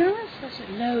 "You nervous?" I said,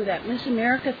 "No, that Miss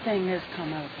America thing has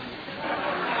come over me."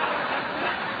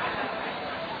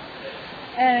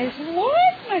 And he said,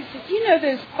 "What?" I said, "You know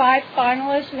those 5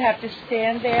 finalists who have to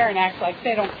stand there and act like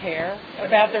they don't care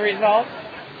about the results?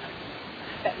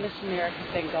 That Miss America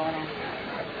thing going on."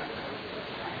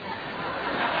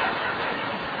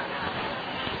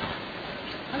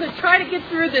 I'm going to try to get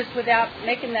through this without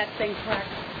making that thing crack.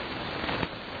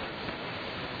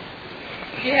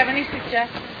 Do you have any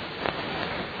suggestions?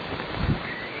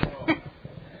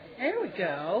 There we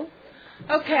go.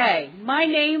 Okay, my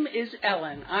name is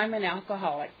Ellen. I'm an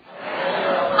alcoholic.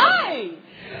 Hi!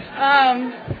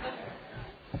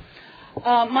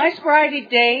 My sobriety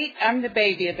date, I'm the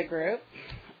baby of the group,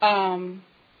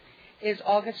 is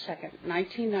August 2nd,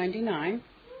 1999.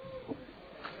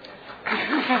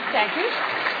 Thank you.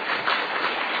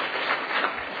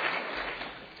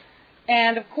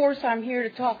 And, of course, I'm here to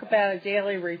talk about a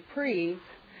daily reprieve.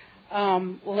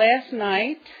 Last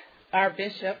night, our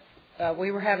bishop,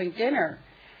 we were having dinner,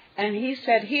 and he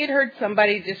said he had heard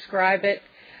somebody describe it.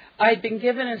 I'd been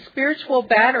given a spiritual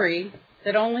battery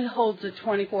that only holds a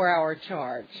 24-hour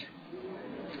charge.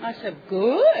 I said,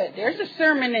 good, there's a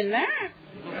sermon in that.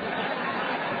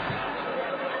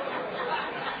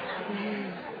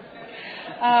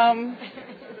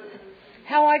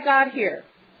 How I got here.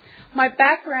 My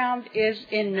background is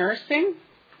in nursing.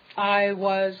 I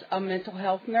was a mental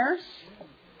health nurse.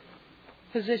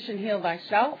 Physician, heal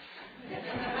thyself.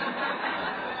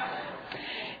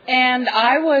 And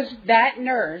I was that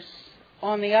nurse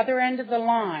on the other end of the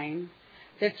line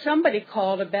that somebody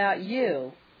called about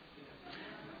you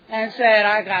and said,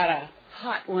 "I got a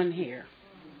hot one here.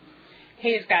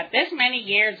 He's got this many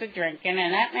years of drinking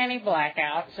and that many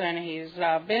blackouts, and he's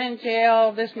been in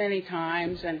jail this many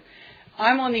times, and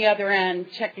I'm on the other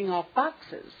end checking off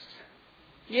boxes.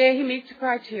 Yeah, he meets the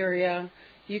criteria.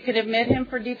 You can admit him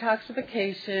for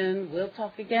detoxification. We'll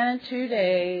talk again in 2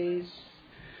 days.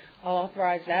 I'll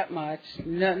authorize that much.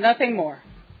 No, nothing more."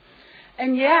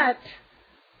 And yet,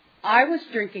 I was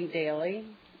drinking daily.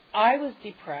 I was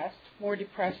depressed, more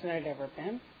depressed than I'd ever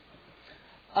been.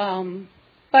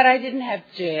 But I didn't have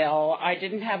jail. I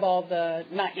didn't have all the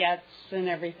not yets and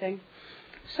everything.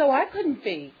 So I couldn't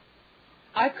be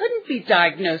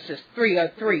diagnosis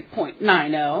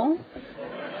 303.90.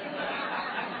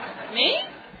 Me?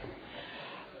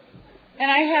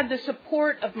 And I had the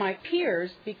support of my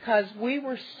peers because we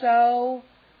were so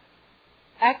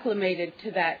acclimated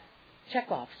to that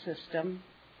checkoff system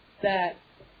that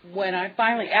when I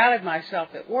finally outed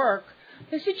myself at work,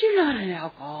 they said, "You're not an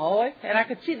alcoholic." And I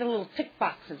could see the little tick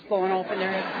boxes going off in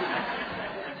their heads.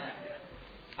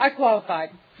 I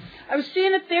qualified. I was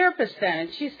seeing a therapist then,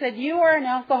 and she said, "You are an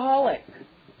alcoholic.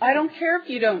 I don't care if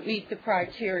you don't meet the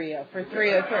criteria for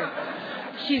 303.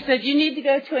 She said, "You need to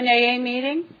go to an AA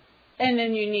meeting, and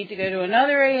then you need to go to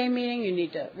another AA meeting. You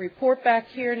need to report back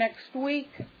here next week.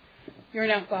 You're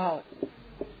an alcoholic."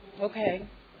 Okay.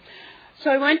 So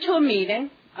I went to a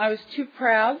meeting. I was too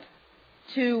proud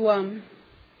to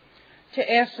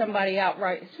ask somebody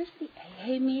outright, "Is this the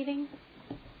AA meeting?"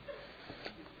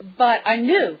 But I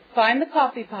knew, find the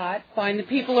coffee pot, find the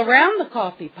people around the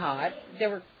coffee pot. There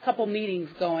were a couple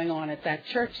meetings going on at that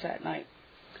church that night.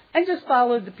 And just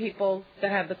followed the people that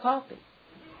had the coffee.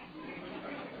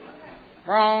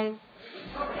 Wrong.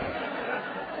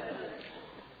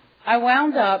 I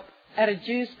wound up at a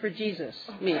Jews for Jesus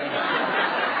meeting.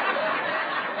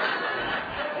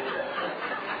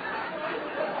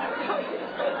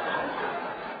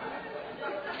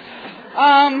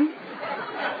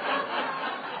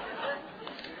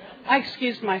 I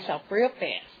excused myself real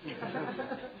fast.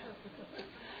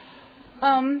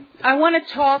 I want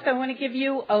to give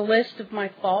you a list of my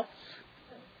thoughts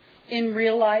in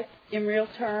real life, in real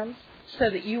terms, so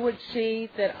that you would see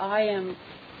that I am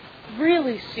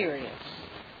really serious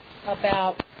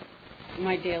about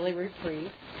my daily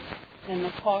reprieve. And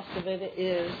the cost of it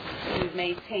is to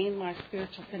maintain my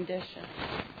spiritual condition.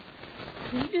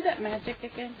 Can you do that magic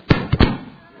again?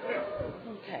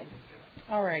 Okay.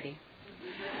 Alrighty.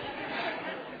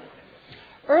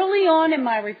 Early on in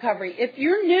my recovery, if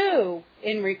you're new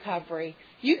in recovery,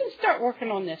 you can start working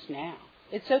on this now.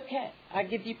 It's okay. I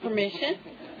give you permission.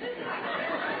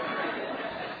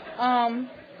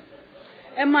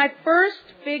 And my first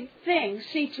big thing,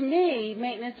 see, to me,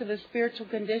 maintenance of a spiritual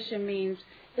condition means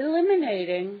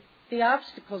eliminating the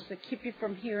obstacles that keep you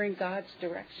from hearing God's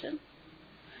direction.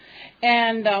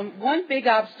 And one big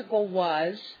obstacle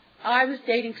was I was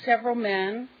dating several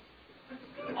men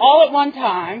all at one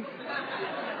time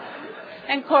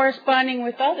and corresponding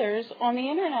with others on the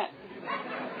internet.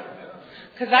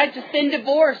 Because I'd just been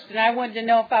divorced and I wanted to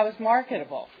know if I was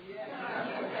marketable.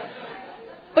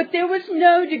 But there was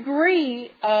no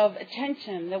degree of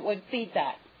attention that would feed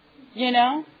that. You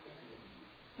know?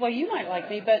 Well, you might like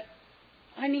me, but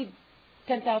I need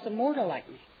 10,000 more to like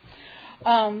me.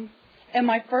 And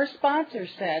my first sponsor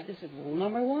said, this is rule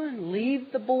number 1,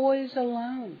 leave the boys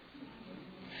alone.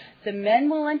 The men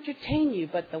will entertain you,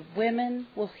 but the women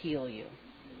will heal you.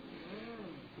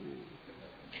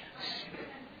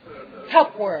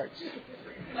 Tough words.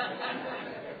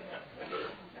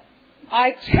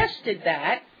 I tested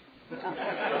that.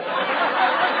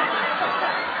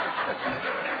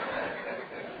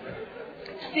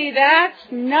 See,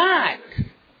 that's not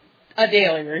a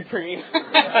daily reprieve.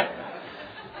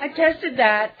 I tested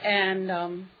that, and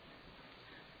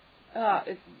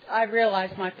I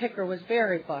realized my picker was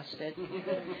very busted.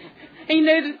 And you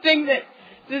know, the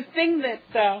thing that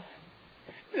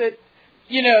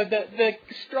you know, the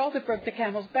straw that broke the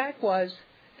camel's back was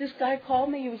this guy called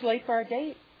me. He was late for our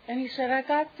date, and he said, "I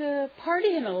got to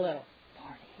partying a little."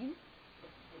 Partying?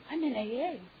 I'm in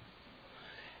AA.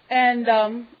 And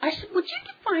I said, "Would you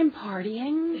define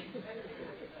partying?"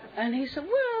 And he said,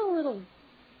 "Well, a little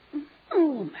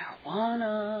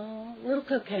marijuana, a little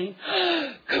cocaine."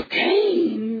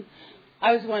 Cocaine!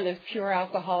 I was one of those pure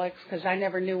alcoholics because I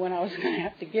never knew when I was going to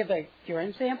have to give a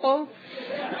urine sample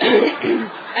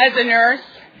as a nurse.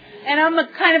 And I'm a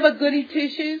kind of a goody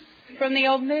two-shoes from the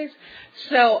old days.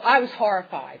 So I was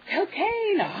horrified.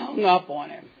 Cocaine! I hung up on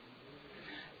him.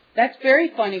 That's very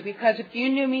funny because if you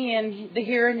knew me in the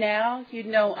here and now, you'd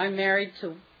know I'm married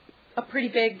to a pretty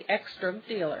big ex-drug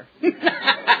dealer.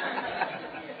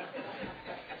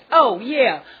 Oh,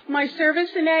 yeah. My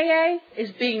service in AA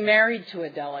is being married to a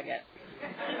delegate.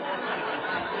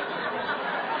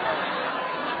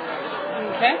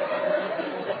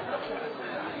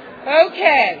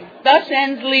 Okay. Thus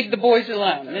ends Leave the Boys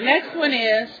Alone. The next one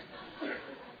is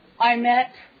I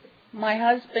met my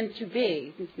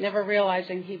husband-to-be, never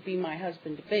realizing he'd be my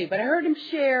husband-to-be. But I heard him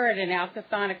share at an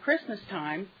alkathon at Christmas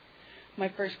time, my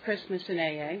first Christmas in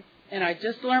AA, and I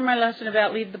just learned my lesson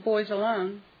about Leave the Boys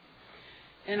Alone.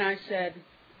 And I said,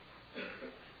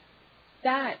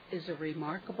 that is a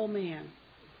remarkable man.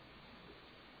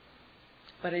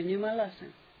 But I knew my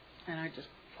lesson. And I just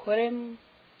put him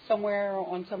somewhere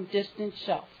on some distant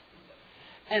shelf.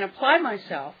 And applied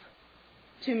myself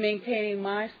to maintaining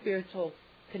my spiritual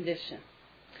condition.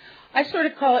 I sort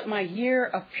of call it my year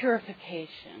of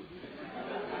purification.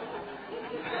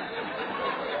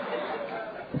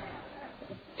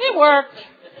 It worked.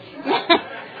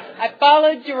 I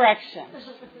followed directions.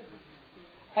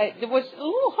 It was a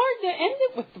little hard to end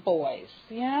it with the boys,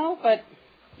 you know, but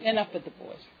enough with the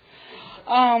boys.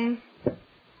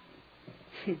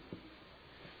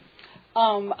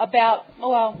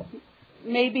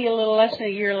 Maybe a little less than a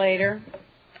year later,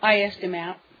 I asked him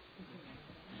out.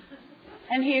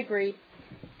 And he agreed.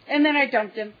 And then I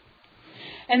dumped him.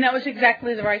 And that was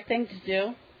exactly the right thing to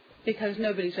do because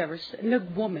no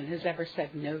woman has ever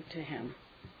said no to him.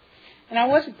 And I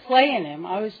wasn't playing him.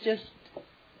 I was just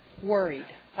worried.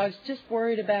 I was just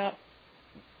worried about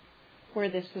where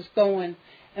this was going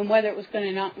and whether it was going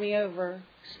to knock me over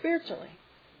spiritually.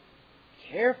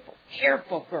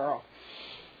 Careful, girl.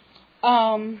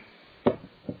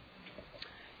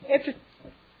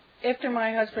 After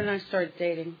my husband and I started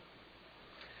dating,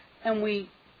 and we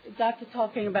got to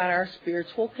talking about our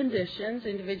spiritual conditions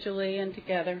individually and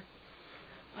together,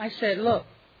 I said, look,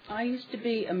 I used to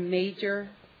be a major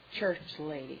church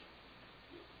lady.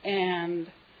 And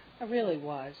I really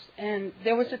was. And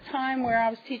there was a time where I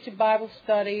was teaching Bible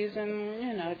studies and,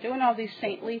 you know, doing all these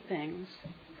saintly things.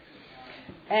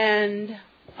 And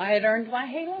I had earned my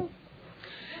halo.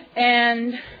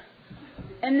 And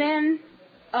then,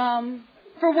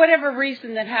 for whatever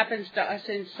reason that happens to us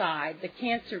inside, the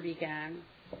cancer began.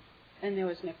 And there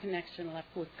was no connection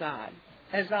left with God,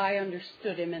 as I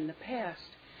understood him in the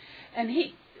past. And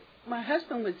my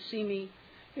husband would see me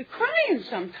crying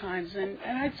sometimes, and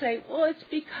I'd say, well, it's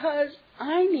because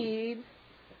I need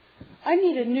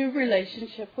a new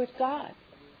relationship with God.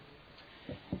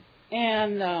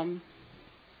 And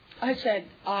I said,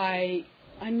 I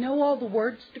know all the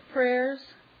words to prayers.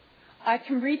 I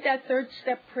can read that third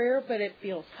step prayer, but it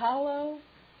feels hollow.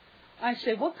 I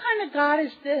said, what kind of God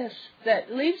is this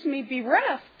that leaves me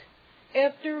bereft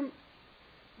after,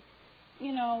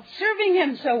 serving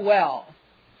Him so well?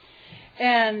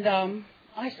 And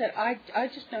I said, I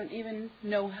just don't even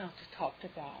know how to talk to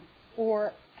God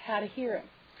or how to hear Him.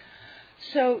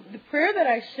 So the prayer that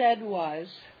I said was,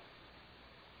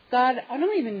 God, I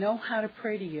don't even know how to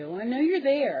pray to you. I know you're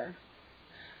there.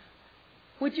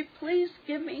 Would you please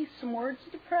give me some words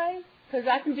to pray? Because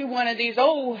I can do one of these,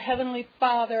 Heavenly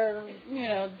Father,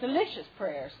 delicious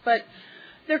prayers. But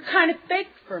they're kind of fake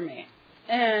for me.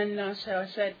 And so I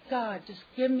said, God, just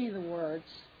give me the words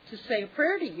to say a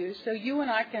prayer to you so you and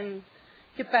I can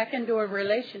get back into a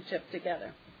relationship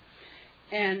together.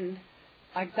 And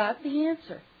I got the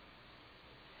answer.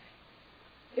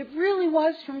 It really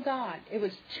was from God. It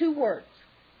was 2 words.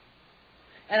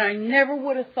 And I never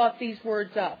would have thought these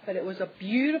words up, but it was a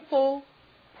beautiful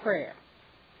prayer,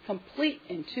 complete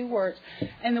in 2 words.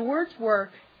 And the words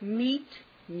were, meet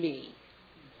me.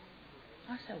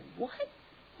 I said, what?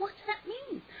 What's that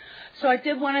mean? So I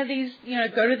did one of these,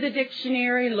 go to the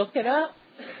dictionary, look it up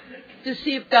to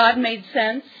see if God made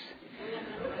sense.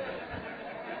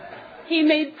 He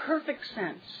made perfect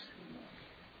sense.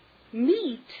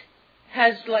 Meet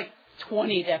has like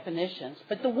 20 definitions,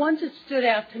 but the ones that stood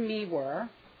out to me were,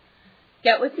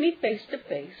 get with me face to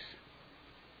face,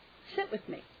 sit with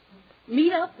me,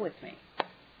 meet up with me.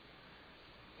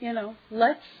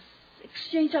 Let's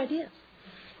exchange ideas.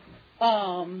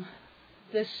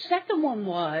 The second one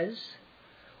was,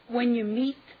 when you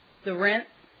meet the rent,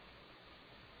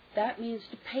 that means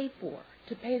to pay for,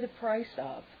 to pay the price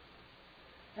of.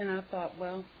 And I thought,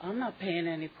 well, I'm not paying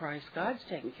any price. God's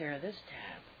taking care of this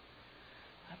tab.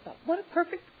 I thought, what a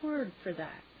perfect word for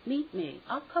that. Meet me.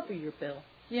 I'll cover your bill.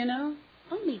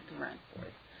 I'll meet the rent for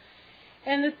you.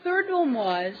 And the third one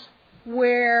was,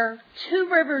 where 2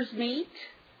 rivers meet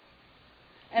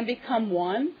and become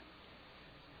one.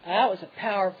 That was a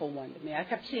powerful one to me. I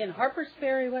kept seeing Harpers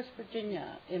Ferry, West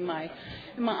Virginia in my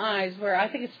eyes, where I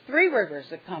think it's 3 rivers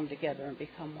that come together and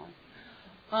become one.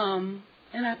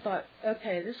 And I thought,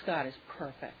 okay, this God is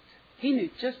perfect. He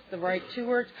knew just the right 2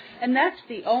 words. And that's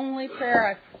the only prayer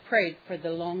I prayed for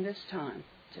the longest time.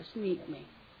 Just meet me.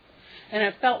 And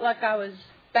I felt like I was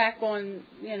back on,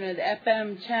 the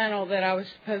FM channel that I was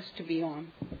supposed to be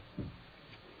on.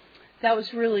 That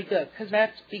was really good, because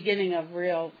that's the beginning of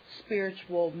real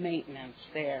spiritual maintenance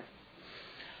there.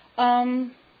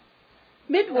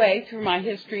 Midway through my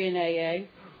history in AA,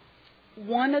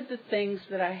 one of the things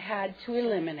that I had to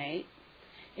eliminate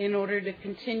in order to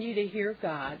continue to hear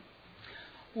God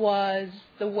was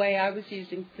the way I was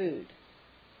using food.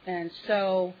 And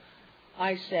so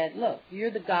I said, look,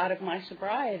 you're the God of my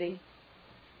sobriety.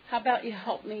 How about you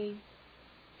help me,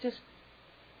 just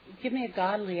give me a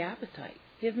godly appetite.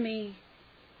 Give me,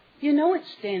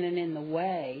 it's standing in the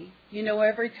way.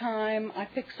 Every time I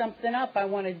pick something up, I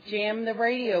want to jam the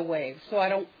radio wave so I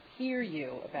don't hear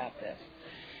you about this.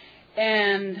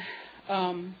 And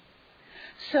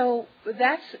so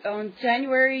that's on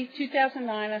January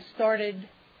 2009, I started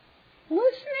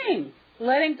listening,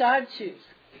 letting God choose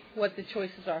what the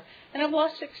choices are. And I've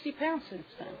lost 60 pounds since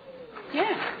then.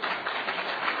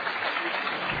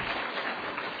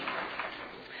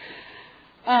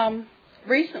 Yeah.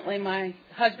 Recently, my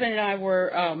husband and I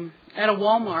were at a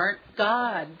Walmart.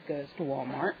 God goes to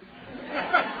Walmart.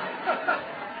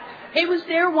 He was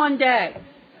there one day,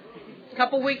 a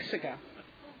couple weeks ago.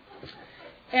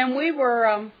 And we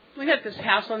got this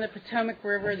house on the Potomac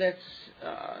River that's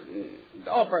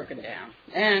all broken down.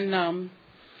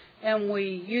 And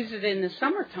we use it in the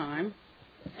summertime.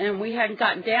 And we hadn't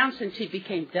gotten down since he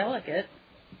became delegate.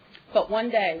 But one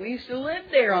day, we used to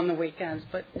live there on the weekends.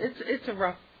 But it's a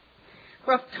rough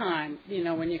time,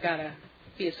 when you got to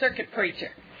be a circuit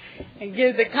preacher and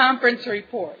give the conference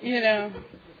report,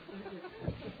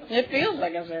 It feels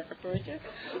like a circuit preacher.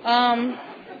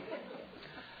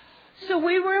 So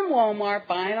we were in Walmart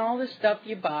buying all the stuff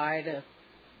you buy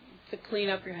to clean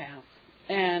up your house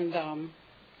and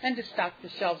to stock the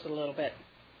shelves a little bit.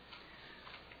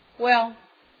 Well,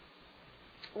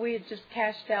 we had just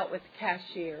cashed out with the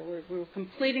cashier. We were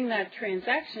completing that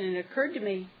transaction, and it occurred to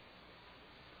me,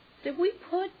 did we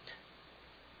put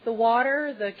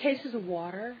the cases of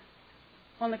water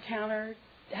on the counter?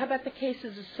 How about the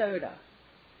cases of soda?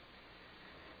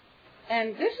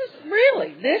 And this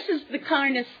is the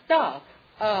kind of stuff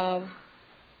of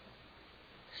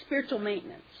spiritual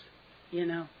maintenance. You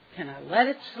know, can I let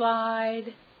it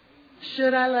slide?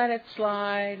 Should I let it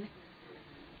slide?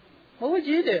 What would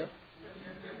you do?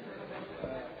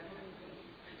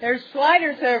 There's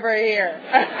sliders over here.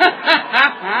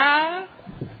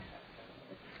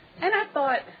 And I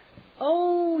thought,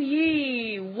 oh,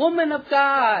 ye woman of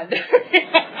God.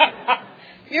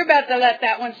 You're about to let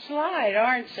that one slide,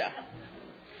 aren't you?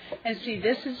 And see,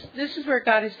 this is where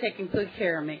God has taken good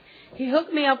care of me. He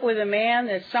hooked me up with a man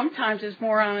that sometimes is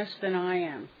more honest than I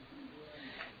am.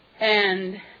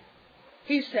 And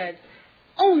he said,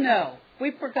 oh no,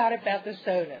 we forgot about the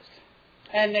sodas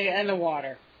and the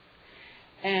water.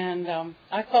 And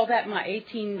I call that my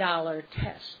 $18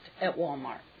 test at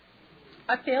Walmart.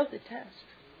 I failed the test.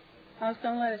 I was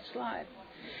going to let it slide.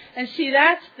 And see,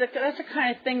 that's the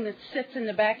kind of thing that sits in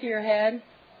the back of your head,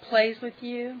 plays with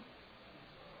you.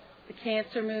 The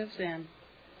cancer moves in.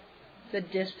 The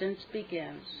distance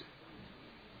begins.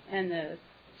 And the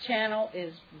channel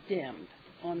is dimmed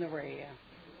on the radio.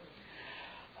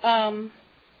 I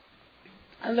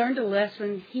learned a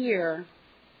lesson here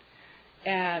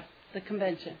at the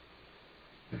convention.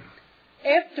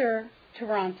 After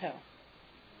Toronto,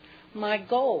 my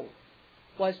goal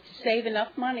was to save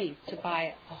enough money to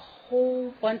buy a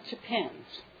whole bunch of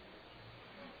pins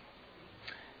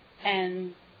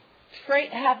and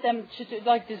have them to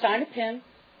design a pin,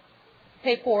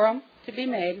 pay for them to be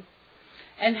made,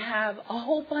 and have a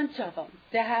whole bunch of them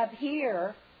to have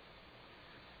here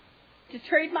to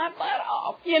trade my butt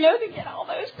off, to get all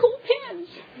those cool pins.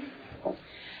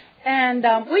 And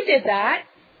we did that.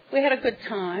 We had a good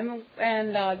time,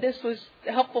 and this was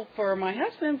helpful for my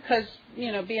husband because,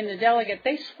 being the delegate,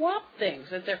 they swap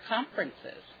things at their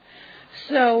conferences.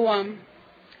 So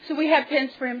we had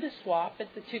pins for him to swap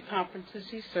at the 2 conferences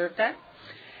he served at.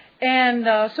 And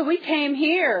so we came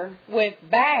here with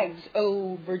bags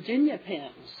of Virginia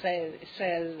pins.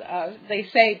 They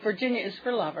say Virginia is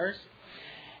for lovers.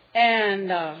 And,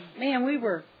 man, we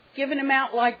were giving them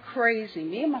out like crazy.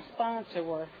 Me and my sponsor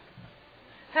were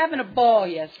having a ball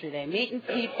yesterday, meeting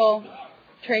people,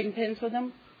 trading pins with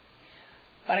them.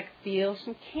 But I could feel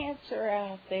some cancer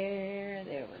out there.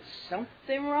 There was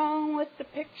something wrong with the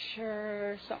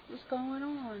picture. Something's going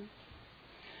on.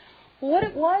 What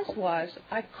it was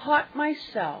I caught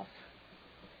myself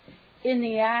in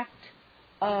the act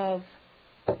of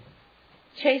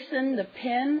chasing the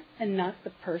pin and not the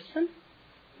person.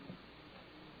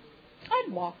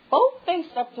 I'd walk both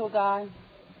faced up to a guy.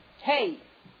 Hey,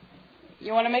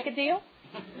 you want to make a deal?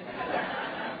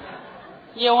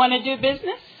 You want to do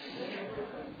business?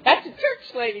 That's a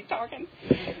church lady talking.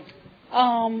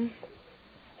 And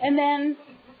then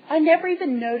I never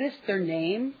even noticed their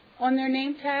name on their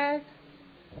name tag.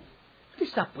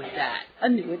 What's up with that? A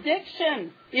new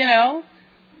addiction, There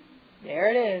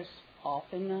it is, off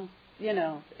in the,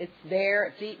 it's there.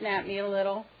 It's eating at me a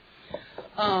little.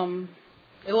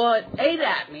 Well, it ate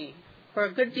at me for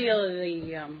a good deal of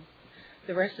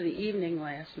the rest of the evening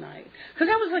last night. Because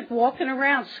I was walking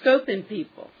around scoping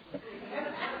people.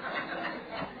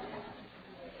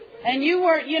 And you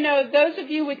were, those of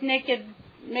you with naked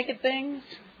things,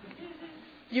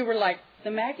 you were like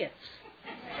the maggots.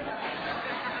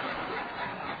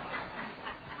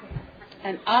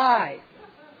 And I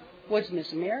was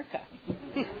Miss America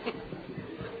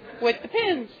with the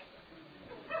pins.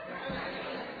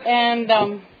 And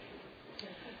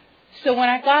so when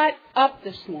I got up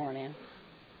this morning,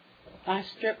 I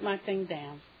stripped my thing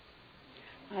down.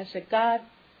 I said, God,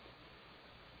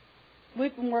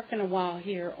 we've been working a while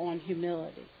here on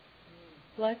humility.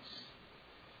 Let's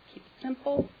keep it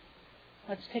simple.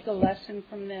 Let's take a lesson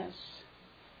from this.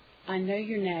 I know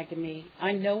you're nagging me.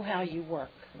 I know how you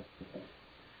work.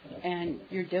 And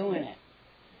you're doing it.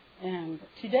 And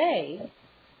today,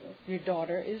 your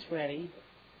daughter is ready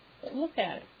to look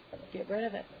at it. Get rid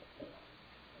of it.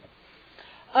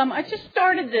 I just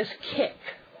started this kick.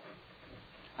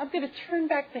 I'm going to turn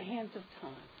back the hands of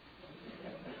time.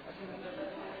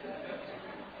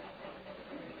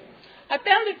 I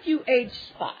found a few age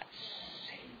spots,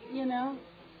 And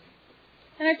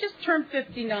I just turned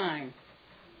 59.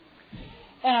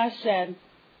 And I said,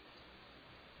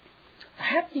 I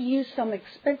have to use some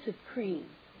expensive cream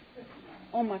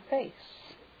on my face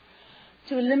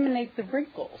to eliminate the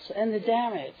wrinkles and the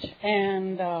damage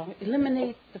and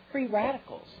eliminate the free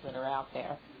radicals that are out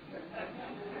there.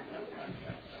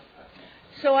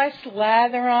 So I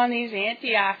slather on these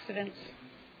antioxidants,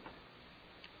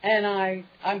 and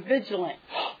I'm vigilant.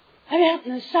 I'm out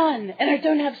in the sun, and I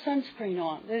don't have sunscreen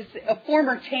on. There's a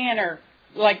former tanner,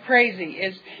 like crazy,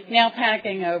 is now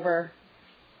panicking over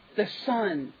the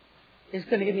sun is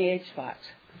going to give me age spots.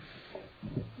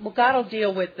 Well, God will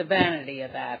deal with the vanity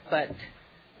of that. But,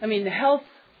 I mean, the health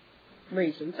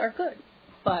reasons are good.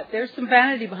 But there's some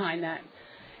vanity behind that.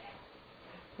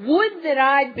 Would that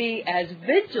I be as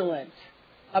vigilant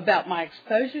about my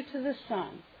exposure to the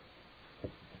sun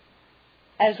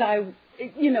as I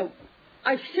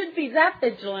should be that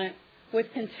vigilant with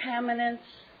contaminants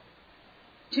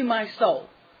to my soul.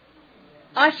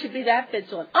 I should be that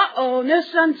vigilant. Uh-oh, no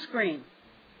sunscreen.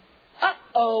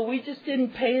 Uh-oh, we just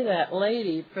didn't pay that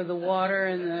lady for the water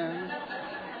and the...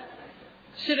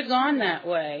 Should have gone that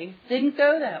way. Didn't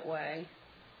go that way.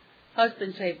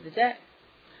 Husband saved the day.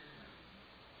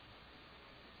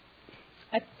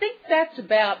 I think that's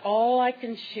about all I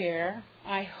can share.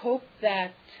 I hope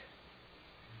that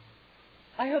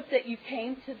you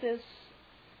came to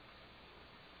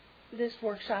this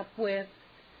workshop with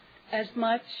as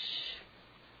much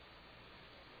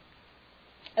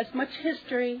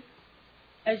history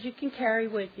as you can carry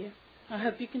with you. I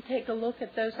hope you can take a look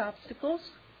at those obstacles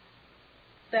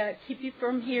that keep you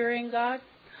from hearing God.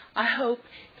 I hope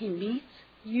He meets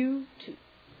you too.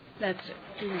 That's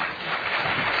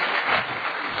it.